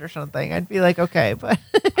 years or something, I'd be like, okay, but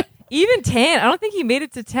even 10. I don't think he made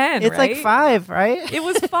it to 10. It's right? like 5, right? It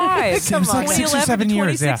was 5. Come on. 6 or 7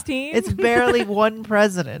 years. 2016. It's barely one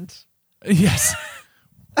president. Yes.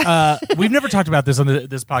 We've never talked about this on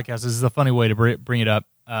this podcast. This is a funny way to bring it up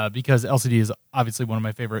because LCD is obviously one of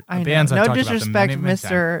my favorite bands. No I've talked disrespect, about them many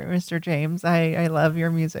times. Mr. James. I love your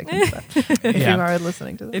music and stuff. If you are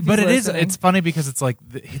listening to this. But it's funny because it's like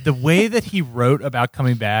the way that he wrote about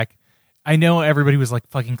coming back. I know everybody was like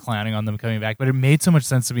fucking clowning on them coming back, but it made so much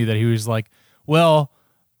sense to me that he was like, well,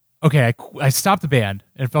 okay, I stopped the band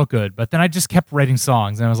and it felt good, but then I just kept writing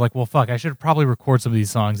songs and I was like, well, fuck, I should probably record some of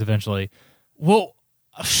these songs eventually. Well,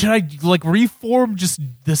 should I like reform just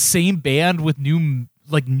the same band with new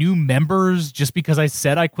members just because I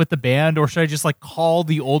said I quit the band, or should I just like call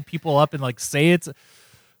the old people up and like say it's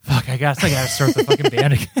fuck, I gotta start the fucking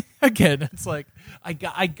band again. It's like I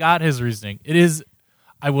got his reasoning. It is,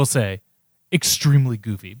 I will say, extremely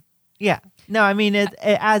goofy. Yeah. No, I mean it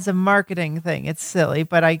as a marketing thing, it's silly,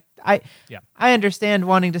 but I understand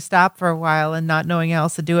wanting to stop for a while and not knowing how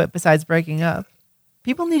else to do it besides breaking up.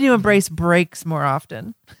 People need to embrace breaks more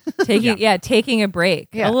often. Taking a break.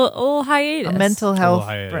 Yeah. A little hiatus. A mental health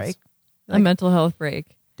hiatus. break. A mental health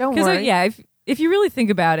break. Don't worry. If you really think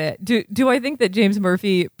about it, do I think that James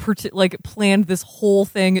Murphy planned this whole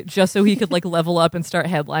thing just so he could like level up and start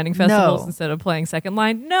headlining festivals instead of playing second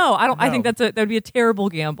line? No, I don't. No. I think that would be a terrible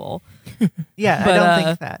gamble. Yeah, but, I don't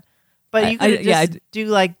think that. But you could just do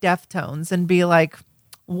like Deftones and be like,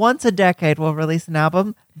 once a decade we'll release an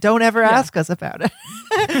album. Don't ever ask us about it.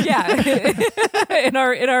 in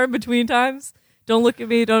our in between times. Don't look at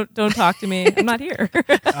me. Don't talk to me. I'm not here.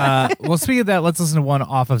 Well, speaking of that, let's listen to one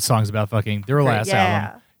off of Songs About Fucking, their last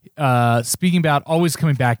album. Speaking about always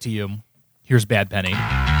coming back to you, here's Bad Penny.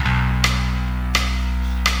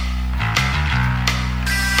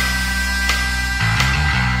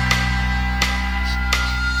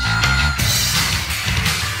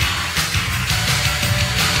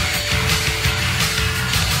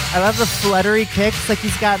 I love the fluttery kicks. Like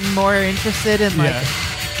he's gotten more interested in like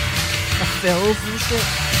the fills and shit.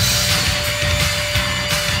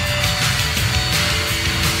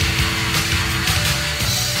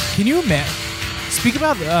 Can you imagine? Speak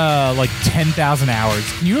about like 10,000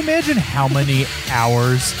 hours. Can you imagine how many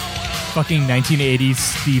hours fucking 1980s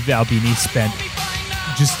Steve Albini spent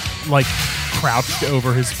just like crouched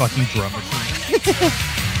over his fucking drum machine?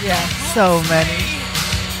 Yeah, so many.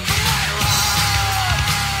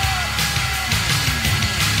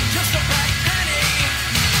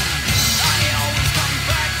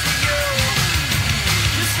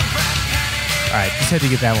 All right, just had to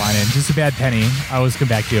get that line in. Just a bad penny. I always come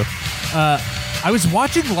back to you. I was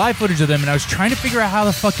watching live footage of them, and I was trying to figure out how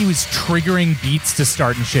the fuck he was triggering beats to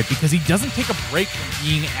start and shit, because he doesn't take a break from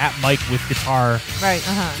being at mic with guitar. Right.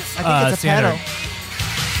 I think it's a pedal.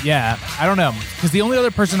 Yeah, I don't know. Because the only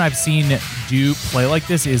other person I've seen do play like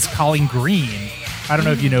this is Colin Green. I don't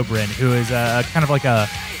know if you know Bryn, who is kind of like a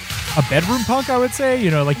bedroom punk, I would say.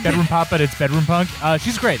 Like bedroom pop, but it's bedroom punk.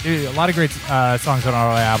 She's great. There's a lot of great songs on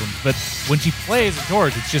our albums. But when she plays and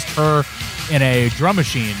tours, it's just her in a drum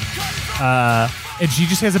machine. And she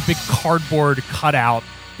just has a big cardboard cutout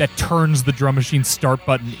that turns the drum machine start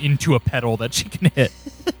button into a pedal that she can hit.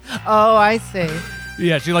 Oh, I see.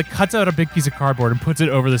 Yeah, she like cuts out a big piece of cardboard and puts it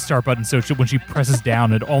over the start button, so when she presses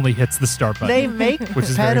down, it only hits the start button. They make which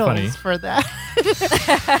is very funny. pedals for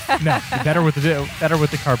that. No, better with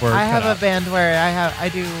the cardboard. I have cutout. a band where I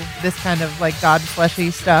do this kind of like God fleshy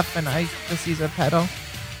stuff, and I just use a pedal.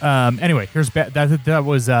 Anyway, here's that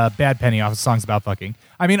was Bad Penny off of Songs About Fucking.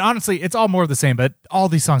 I mean, honestly, it's all more of the same, but all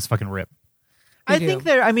these songs fucking rip. I think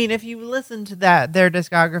if you listen to their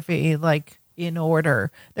discography like in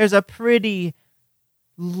order, there's a pretty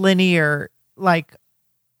linear like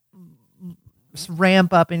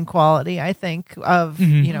ramp up in quality, I think, of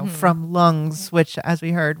from Lungs, which as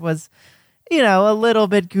we heard was a little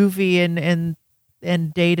bit goofy and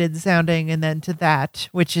dated sounding, and then to that,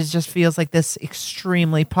 which is just feels like this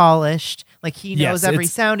extremely polished, like he knows every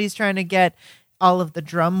sound he's trying to get. All of the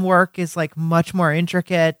drum work is like much more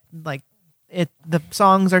intricate, like the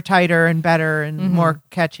songs are tighter and better and more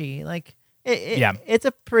catchy. Like it's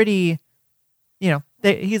a pretty,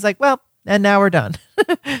 he's like, well, and now we're done.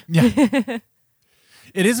 Yeah.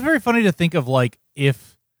 It is very funny to think of like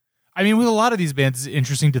with a lot of these bands, it's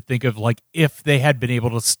interesting to think of like if they had been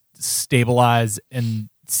able to stabilize and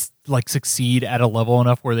like succeed at a level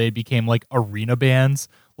enough where they became like arena bands,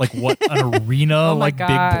 like what an arena like God.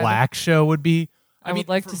 Big Black show would be. I would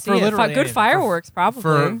like to see literally it. Good anything. fireworks,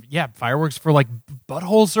 probably. Fireworks for like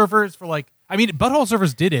Butthole Surfers Butthole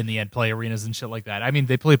Surfers did in the end play arenas and shit like that. I mean,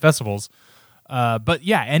 they played festivals. But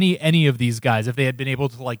yeah, any of these guys, if they had been able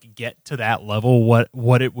to like get to that level,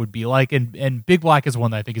 what it would be like, and Big Black is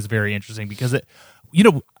one that I think is very interesting because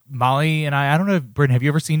Molly and I don't know, Bryn, have you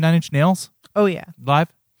ever seen Nine Inch Nails? Oh yeah, live.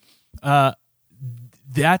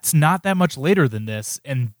 That's not that much later than this,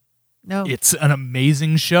 and no, it's an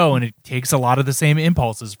amazing show, and it takes a lot of the same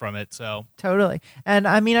impulses from it. So totally, and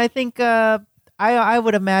I think I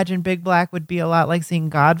would imagine Big Black would be a lot like seeing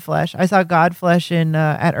Godflesh. I saw Godflesh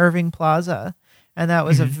at Irving Plaza, and that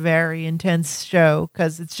was a very intense show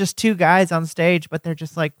because it's just two guys on stage, but they're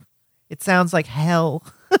just like, it sounds like hell.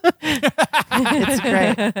 It's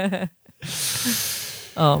great.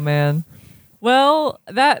 Oh man. Well,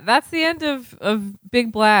 that's the end of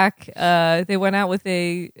Big Black. They went out with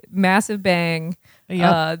a massive bang.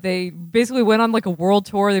 Yep. They basically went on like a world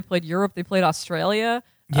tour. They played Europe. They played Australia.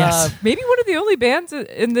 Yes. Maybe one of the only bands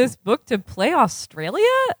in this book to play Australia.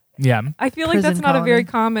 yeah, I feel like Prison that's not a very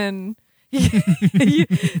colony. common. They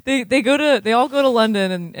all go to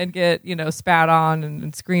London and get spat on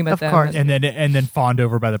and scream at Of them. course. and then fawned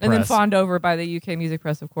over by the press. And then fawned over by the UK music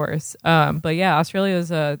press, of course. But yeah, Australia's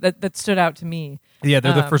that stood out to me. Yeah,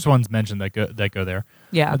 they're the first ones mentioned that go there.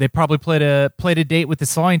 Yeah. They probably played a date with the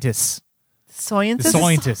scientists. Scientists? The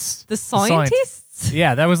scientists. The scientists?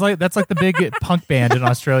 Yeah, that's like the big punk band in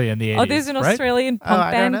Australia in the 80s. Oh, there's an right? Australian I punk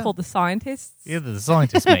don't band know. called the Scientists. Yeah, the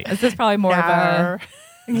scientists, mate. This is probably more of a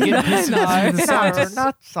Get pissed No. at the We're scientists.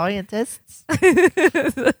 not scientists.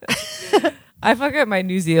 I fuck up my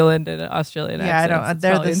New Zealand and Australian Yeah, I accents. don't. It's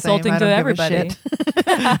They're probably the same. insulting I to don't everybody. Give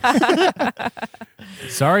a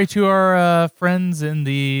shit. Sorry to our friends in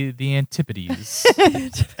the Antipodes.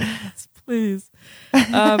 Please.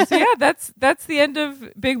 So yeah, that's the end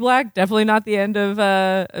of Big Black. Definitely not the end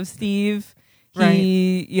of Steve.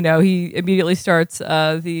 He he immediately starts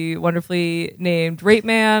the wonderfully named Rape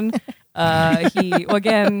Man.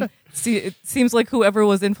 It seems like whoever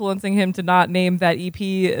was influencing him to not name that EP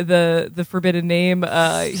the forbidden name,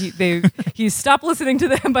 he stopped listening to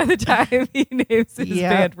them by the time he names his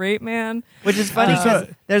band Rape Man. Which is funny because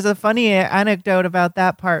there's a funny anecdote about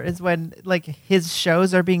that part is when like his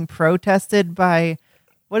shows are being protested by,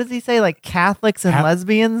 what does he say, like Catholics and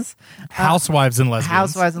lesbians? Housewives and lesbians.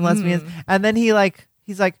 Housewives and lesbians. And then he's like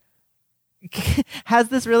has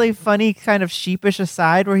this really funny kind of sheepish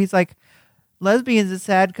aside where he's like, lesbians is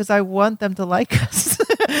sad because I want them to like us.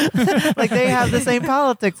 Like they have the same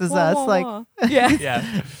politics as us. Like yeah.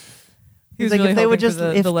 Yeah. He was like really if they would hoping just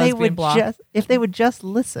for the lesbian block. if they would just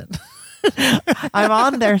listen. I'm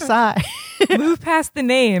on their side. Move past the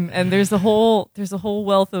name, and there's a whole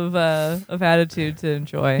wealth of attitude to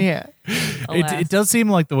enjoy. Yeah. It does seem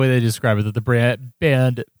like the way they describe it that the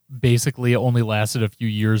band basically only lasted a few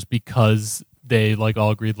years because they like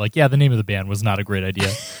all agreed like, yeah, the name of the band was not a great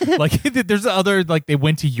idea. Like there's other, like they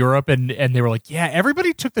went to Europe and they were like, yeah,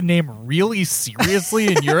 everybody took the name really seriously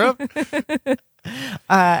in Europe.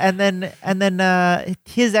 And then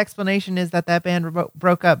his explanation is that band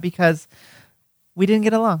broke up because we didn't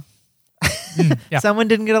get along. Yeah. Someone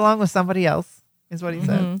didn't get along with somebody else, is what he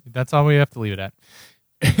said. That's all we have to leave it at.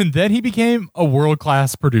 And then he became a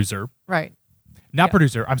world-class producer. Right. Not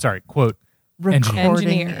producer. I'm sorry. Quote.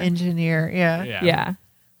 Recording Engineer. engineer. Yeah. Yeah.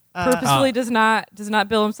 Purposefully does not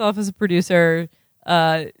bill himself as a producer.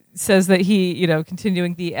 Says that he,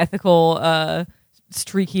 continuing the ethical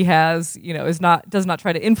streak he has, does not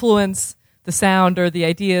try to influence the sound or the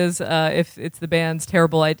ideas. If it's the band's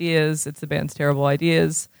terrible ideas, it's the band's terrible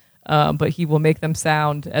ideas. But he will make them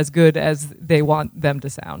sound as good as they want them to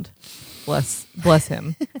sound. Bless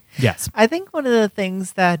him. Yes. I think one of the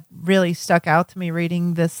things that really stuck out to me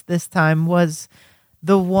reading this time was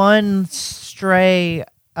the one stray,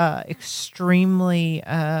 extremely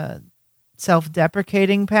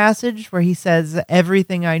self-deprecating passage where he says,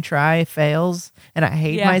 "Everything I try fails, and I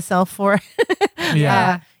hate myself for it."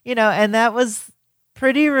 Yeah. And that was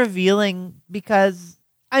pretty revealing because,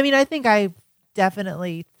 I think I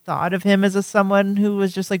definitely thought of him as someone who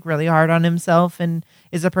was just like really hard on himself and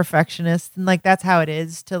is a perfectionist, and like that's how it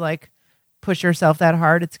is to like push yourself that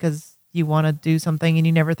hard. It's because you want to do something and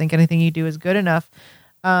you never think anything you do is good enough.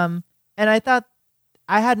 And I thought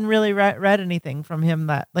I hadn't really read anything from him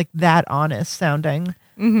that honest sounding.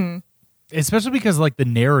 Mm-hmm. Especially because like the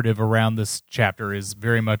narrative around this chapter is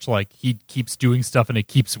very much like he keeps doing stuff and it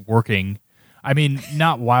keeps working. I mean,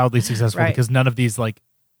 not wildly successful Right. because none of these like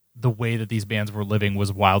the way that these bands were living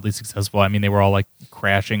was wildly successful. I mean, they were all like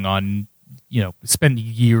crashing on, spending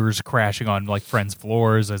years crashing on like friends'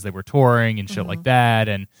 floors as they were touring and shit like that.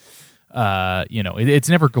 And, it's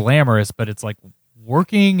never glamorous, but it's like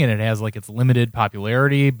working and it has like its limited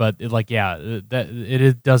popularity. But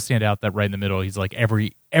it does stand out that right in the middle, he's like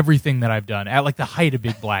everything that I've done at like the height of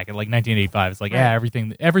Big Black in like 1985. It's like,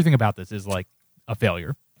 Right. everything about this is like a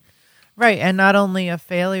failure. Right. And not only a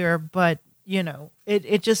failure, but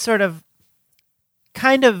it just sort of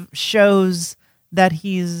kind of shows that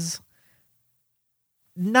he's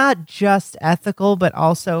not just ethical, but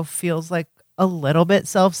also feels like a little bit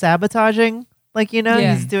self-sabotaging. Like,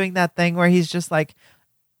 Yeah. he's doing that thing where he's just like,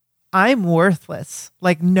 I'm worthless.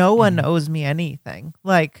 Like, no one owes me anything.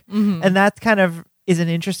 Like, and that kind of is an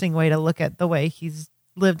interesting way to look at the way he's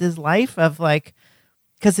lived his life of like,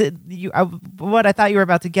 because what I thought you were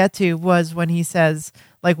about to get to was when he says,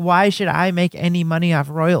 like, why should I make any money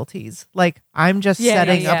off royalties? Like, I'm just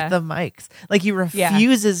setting up the mics. Like, he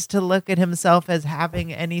refuses to look at himself as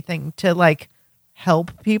having anything to, like,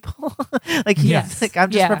 help people. Like, he's like,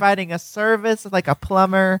 I'm just providing a service, like a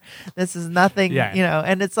plumber. This is nothing,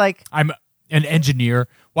 and it's like, I'm an engineer.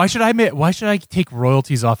 Why should I take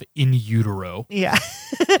royalties off in utero? yeah.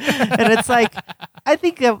 And it's like, I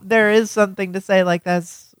think that there is something to say like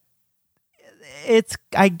it's,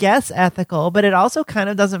 I guess, ethical, but it also kind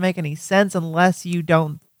of doesn't make any sense unless you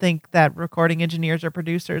don't think that recording engineers or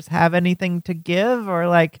producers have anything to give or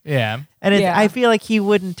like, Yeah. and I feel like he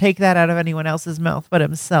wouldn't take that out of anyone else's mouth but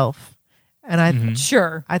himself. And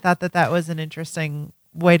I thought that was an interesting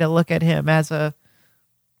way to look at him as a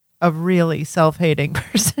really self-hating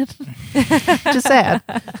person. Just sad.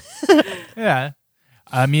 Yeah.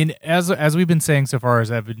 I mean, as we've been saying so far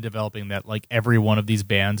as I've been developing that, like every one of these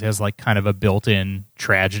bands has like kind of a built-in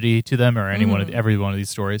tragedy to them, or every one of these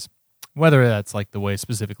stories, whether that's like the way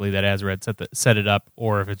specifically that Azarad set it up,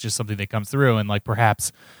 or if it's just something that comes through, and like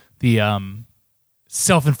perhaps the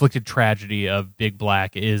self-inflicted tragedy of Big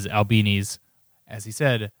Black is Albini's, as he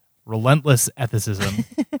said, relentless ethicism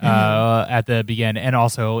at the beginning, and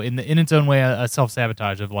also in its own way a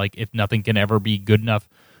self-sabotage of like, if nothing can ever be good enough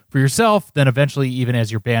for yourself, then eventually, even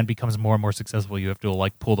as your band becomes more and more successful, you have to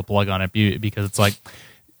like pull the plug on it because it's like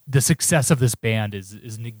the success of this band is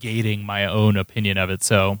negating my own opinion of it.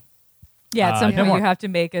 So at some point you have to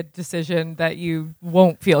make a decision that you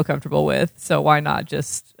won't feel comfortable with. So why not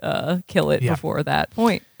just kill it before that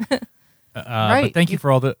point? Right. But thank you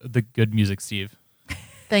for all the good music, Steve.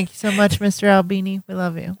 Thank you so much, Mr. Albini. We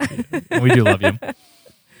love you. We do love you.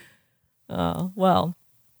 Well.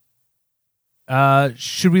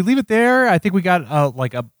 Should we leave it there? I think we got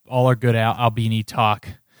all our good Albini talk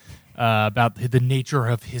about the nature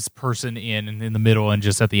of his person in the middle and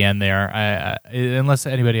just at the end there. Unless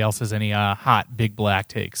anybody else has any hot Big Black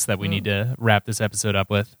takes that we need to wrap this episode up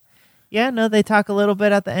with. Yeah, no, they talk a little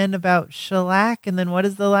bit at the end about shellac, and then what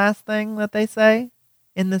is the last thing that they say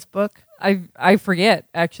in this book? I forget,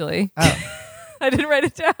 actually. Oh. I didn't write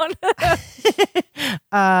it down.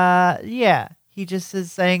 Yeah, he just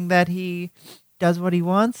is saying that he does what he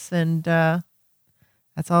wants, and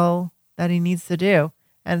that's all that he needs to do.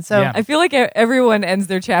 And so Yeah. I feel like everyone ends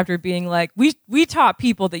their chapter being like, we taught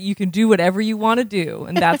people that you can do whatever you want to do,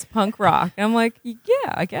 and that's punk rock. And I'm like, yeah,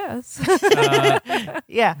 I guess.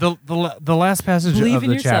 yeah. The last passage Believe of in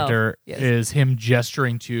the yourself. chapter Yes. is him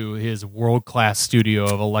gesturing to his world-class studio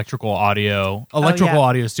of electrical audio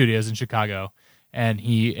studios in Chicago,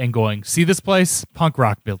 and going, see this place? Punk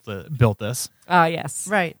rock built this. Yes.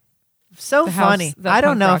 Right. So The house funny. that I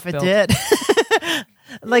don't punk know rock if it built. did.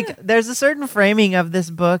 Like, there's a certain framing of this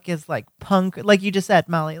book is like punk, like you just said,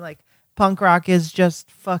 Molly, like punk rock is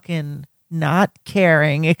just fucking not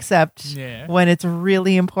caring except Yeah. when it's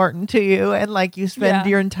really important to you, and like you spend Yeah.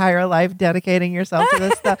 your entire life dedicating yourself to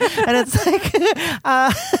this stuff. And it's like,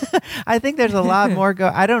 I think there's a lot more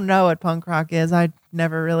I don't know what punk rock is. I've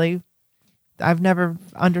never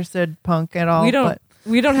understood punk at all. We don't but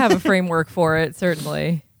we don't have a framework for it,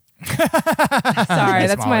 certainly. Sorry,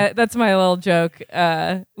 Yes, Molly. that's my little joke.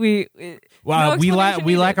 We Wow, no we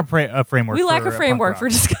explanation lack needed. a framework. We lack a punk framework rock. for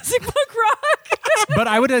discussing punk rock. But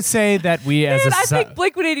I would say that we as Man, a I think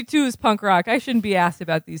Blink 182 is punk rock. I shouldn't be asked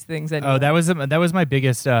about these things anymore. Oh, that was my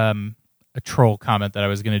biggest a troll comment that I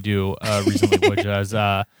was going to do recently, which was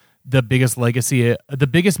the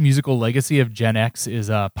biggest musical legacy of Gen X is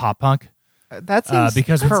pop punk. that seems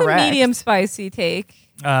because- That's correct. a medium spicy take.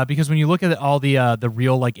 Because when you look at all the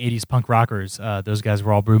real like 80s punk rockers, those guys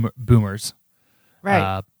were all boomers.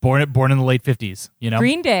 Right. Born in the late 50s, you know?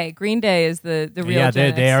 Green Day is the real yeah, Gen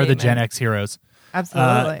X they are the statement. Gen X heroes.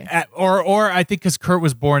 Absolutely. Or I think because Kurt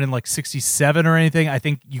was born in like 67 or anything, I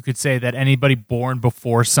think you could say that anybody born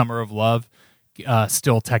before Summer of Love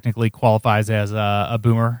still technically qualifies as a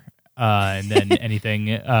boomer, and then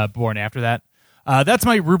anything born after that. That's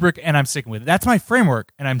my rubric, and I'm sticking with it. That's my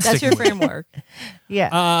framework, and I'm That's sticking your with framework.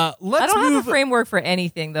 Yeah. it. Let's I don't move. have a framework for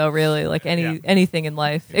anything though, really, like Yeah. anything in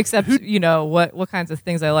life, except what kinds of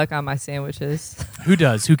things I like on my sandwiches. Who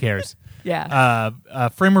does? Who cares? Yeah,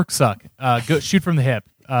 Frameworks suck. Go shoot from the hip.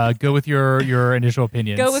 Go with your initial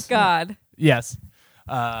opinions. go with God. Yes.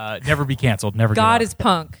 Never be canceled. Never. give God up. is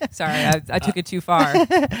punk. Sorry, I took it too far.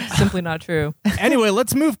 Simply not true. Anyway,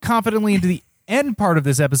 let's move confidently into the end part of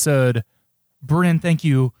this episode. Brennan, thank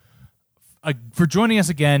you for joining us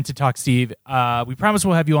again to talk Steve. We promise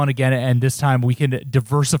we'll have you on again, and this time we can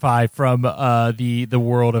diversify from the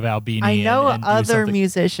world of Albini. I know and do other something-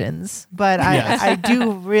 musicians, but Yes. I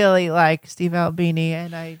do really like Steve Albini,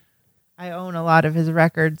 and I own a lot of his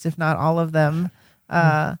records, if not all of them.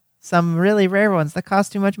 Some really rare ones that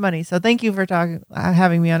cost too much money. So thank you for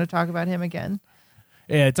having me on to talk about him again.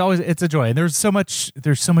 Yeah, it's a joy, and there's so much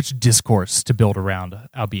discourse to build around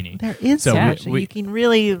Albini. There is So so we- much. we- You can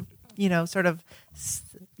really, sort of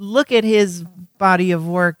look at his body of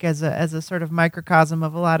work as a sort of microcosm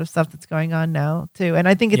of a lot of stuff that's going on now too. And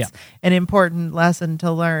I think it's an important lesson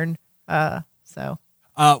to learn. So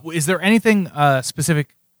Is there anything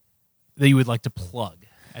specific that you would like to plug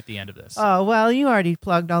at the end of this? Oh, well, you already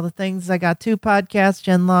plugged all the things. I got 2 podcasts,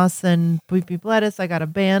 Jen Lawson, Beep Beep Lettuce. I got a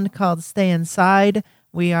band called Stay Inside.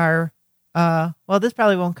 We are, this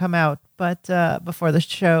probably won't come out, but before the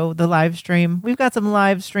show, the live stream. We've got some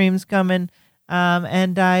live streams coming.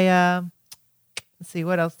 And I, let's see,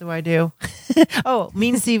 what else do I do?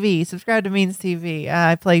 Means TV. Subscribe to Means TV.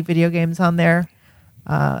 I play video games on there.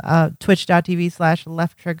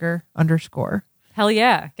 Twitch.tv/lefttrigger_. Hell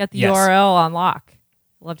yeah, get the Yes. URL on lock.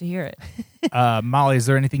 Love to hear it. Molly, is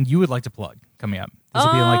there anything you would like to plug coming up? This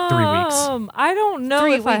will be in like 3 weeks. I don't know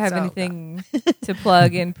 3 if I weeks, have oh, anything to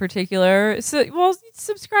plug in particular. So,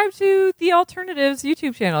 subscribe to the Alternatives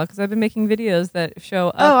YouTube channel because I've been making videos that show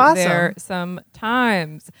up awesome. there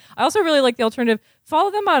sometimes. I also really like the Alternative.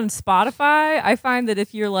 Follow them on Spotify. I find that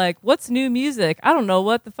if you're like, "What's new music?" I don't know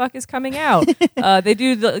what the fuck is coming out. They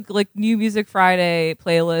do the New Music Friday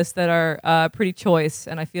playlists that are pretty choice,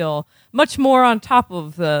 and I feel much more on top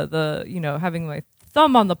of the having my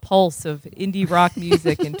thumb on the pulse of indie rock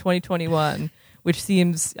music in 2021, which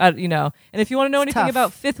seems, and if you want to know anything tough.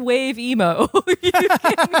 about fifth wave emo, you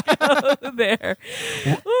can go there.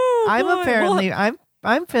 Oh, I'm boy. apparently, Well,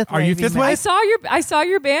 I'm fifth Are you wave fifth emo. wave? I saw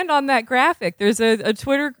your band on that graphic. There's a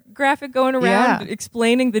Twitter graphic going around Yeah.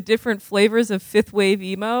 explaining the different flavors of fifth wave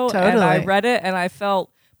emo, and I Totally. read it and I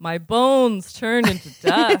felt my bones turn into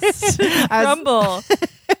dust, crumble.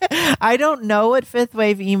 I don't know what fifth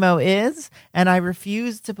wave emo is, and I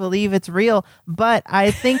refuse to believe it's real, but I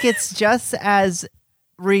think it's just as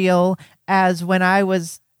real as when I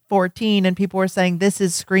was 14 and people were saying this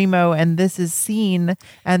is screamo and this is scene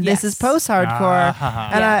and this is Yes. post-hardcore.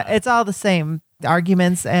 Ah. And it's all the same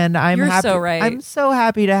arguments, and I'm You're happy. so right. I'm so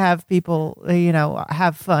happy to have people,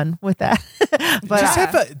 have fun with that. But Just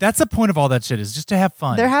have fun. That's the point of all that shit, is just to have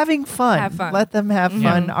fun. they're having fun. Have fun. Let them have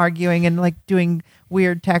fun arguing and like doing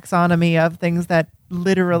weird taxonomy of things that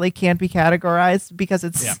literally can't be categorized because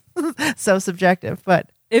it's so subjective. But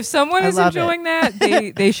if someone I is love enjoying that,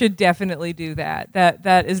 they should definitely do that.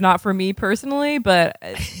 That is not for me personally, but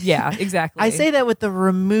yeah, exactly. I say that with the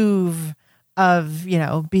remove of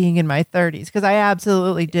being in my 30s, because I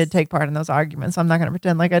absolutely did take part in those arguments. I'm not going to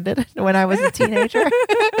pretend like I did it when I was a teenager.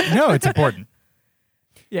 No, it's important.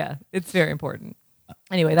 Yeah, it's very important.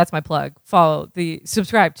 Anyway, that's my plug.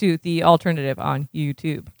 Subscribe to The Alternative on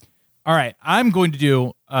YouTube. All right, I'm going to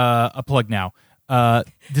do a plug now.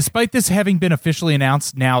 Despite this having been officially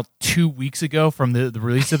announced now 2 weeks ago from the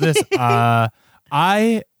release of this,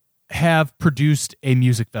 I have produced a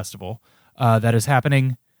music festival that is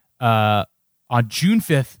happening on June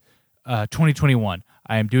 5th, 2021.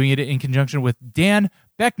 I am doing it in conjunction with Dan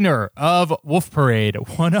Beckner of Wolf Parade,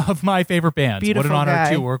 one of my favorite bands. Beautiful what an honor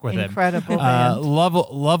guy. to work with Incredible him. band.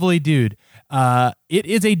 Lovely dude. It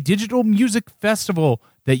is a digital music festival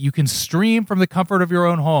that you can stream from the comfort of your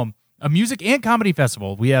own home. A music and comedy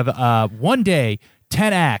festival. We have 1 day,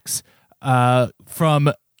 10 acts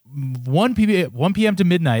from 1 p.m. to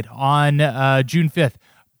midnight on June 5th.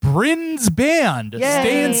 Bryn's band, Yay.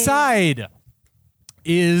 Stay Inside,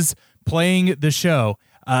 is playing the show.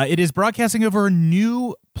 It is broadcasting over a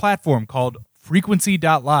new platform called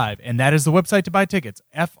Frequency.live, and that is the website to buy tickets,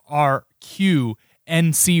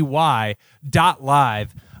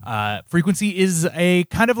 FRQNCY.live. Frequency is a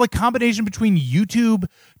kind of like combination between YouTube,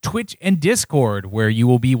 Twitch, and Discord, where you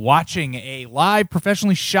will be watching a live,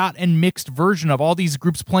 professionally shot and mixed version of all these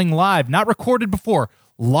groups playing live, not recorded before,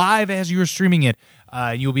 live as you're streaming it.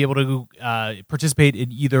 You'll be able to participate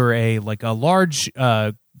in either a large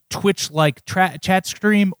Twitch-like chat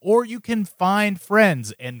stream, or you can find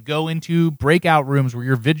friends and go into breakout rooms where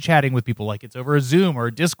you're vid chatting with people, like it's over a Zoom or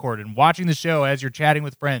a Discord, and watching the show as you're chatting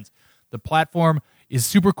with friends. The platform is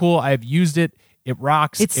super cool. I've used it. It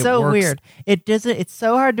rocks. It's it so works. weird. It's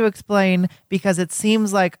so hard to explain because it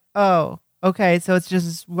seems like, oh, okay, so it's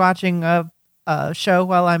just watching a show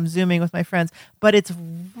while I'm Zooming with my friends. But it's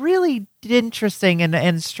really interesting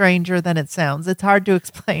and stranger than it sounds. It's hard to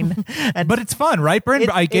explain. But it's fun, right, Bryn?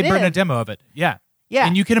 I gave Bryn a demo of it. Yeah. Yeah.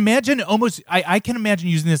 And you can imagine I can imagine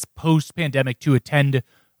using this post-pandemic to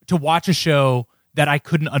watch a show that I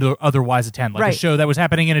couldn't otherwise attend, like a show that was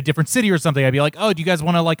happening in a different city or something. I'd be like, oh, do you guys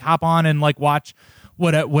want to like hop on and like watch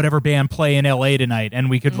whatever band play in LA tonight? And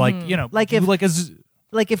we could like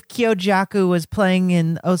if Kyojaku was playing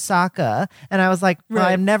in Osaka and I was like, well,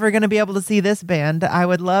 I'm never going to be able to see this band. I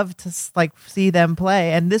would love to like see them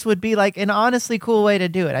play. And this would be like an honestly cool way to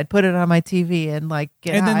do it. I'd put it on my TV and like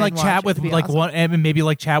get and then high like and chat watch with it. like Awesome. one, and maybe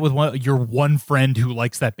like chat with your one friend who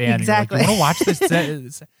likes that band. Exactly. And you're like, you want to watch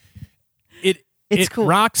this? It's it cool.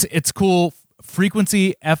 Rocks. It's cool.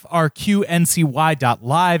 Frequency,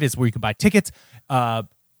 FRQNCY.live is where you can buy tickets.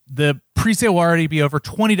 The pre-sale will already be over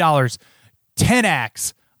 $20. 10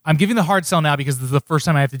 acts. I'm giving the hard sell now because this is the first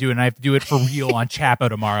time I have to do it, and I have to do it for real on Chapo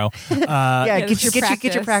tomorrow. Get your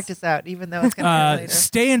practice. practice out, even though it's going to be later.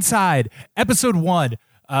 Stay Inside, episode 1,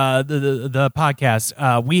 the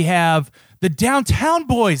podcast. We have the Downtown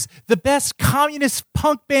Boys, the best communist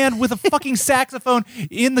punk band with a fucking saxophone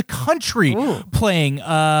in the country, playing.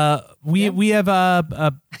 We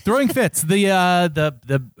have Throwing Fits,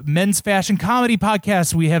 the men's fashion comedy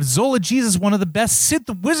podcast. We have Zola Jesus, one of the best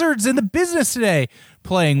synth wizards in the business today,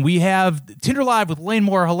 playing. We have Tinder Live with Lane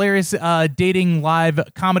Moore, hilarious dating live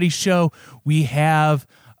comedy show. We have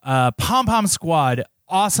Pom Pom Squad,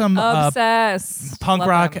 awesome Obsessed. punk Love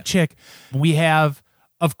rock them. chick. We have,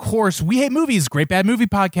 of course, We Hate Movies, great bad movie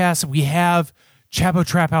podcast. We have Chapo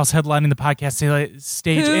Trap House headlining the podcast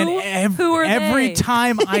stage. Who are every they?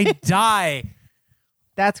 time I die,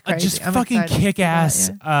 That's crazy. just I'm fucking excited to see kick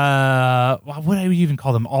ass. that, What do we even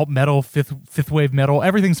call them? Alt metal, fifth wave metal.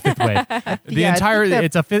 Everything's fifth wave. Yeah, I think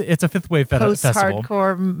It's a fifth wave festival.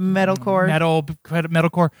 Post-hardcore, metalcore.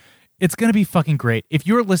 Metalcore. It's gonna be fucking great. If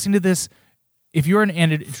you're listening to this, if you're an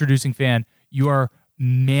introducing fan, you are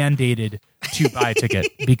mandated to buy a ticket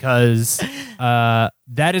because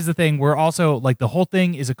that is the thing. We're also like, the whole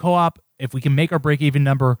thing is a co-op. If we can make our break-even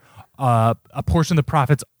number, a portion of the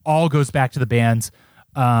profits all goes back to the bands.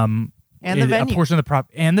 And the venue. A portion of the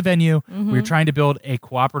and the venue. Mm-hmm. We're trying to build a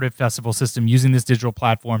cooperative festival system using this digital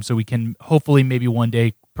platform, so we can hopefully maybe one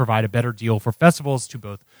day provide a better deal for festivals to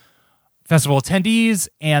both festival attendees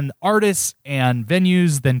and artists and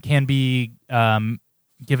venues than can be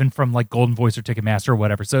given from like Golden Voice or Ticketmaster or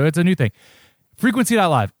whatever. So it's a new thing.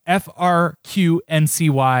 Frequency.live,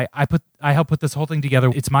 FRQNCY. I helped put this whole thing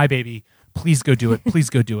together. It's my baby. Please go do it. Please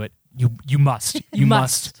go do it. You must. You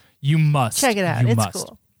must. You must. Check it out. You It's must. cool.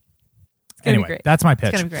 gonna be Anyway, great. that's my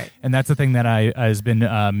pitch. gonna be great. And that's the thing that has been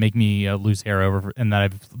making me lose hair over, and that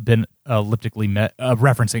I've been elliptically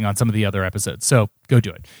referencing on some of the other episodes. So go do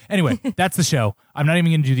it. Anyway, that's the show. I'm not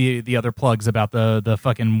even going to do the other plugs about the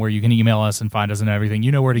fucking where you can email us and find us and everything.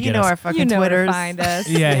 You know where to You get know us. our fucking You know where to Twitters. find us.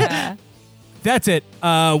 Yeah. That's it.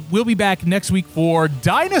 We'll be back next week for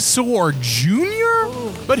Dinosaur Jr.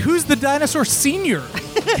 But who's the Dinosaur Senior?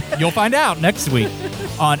 You'll find out next week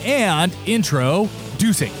on And Intro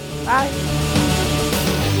Deucing. Bye.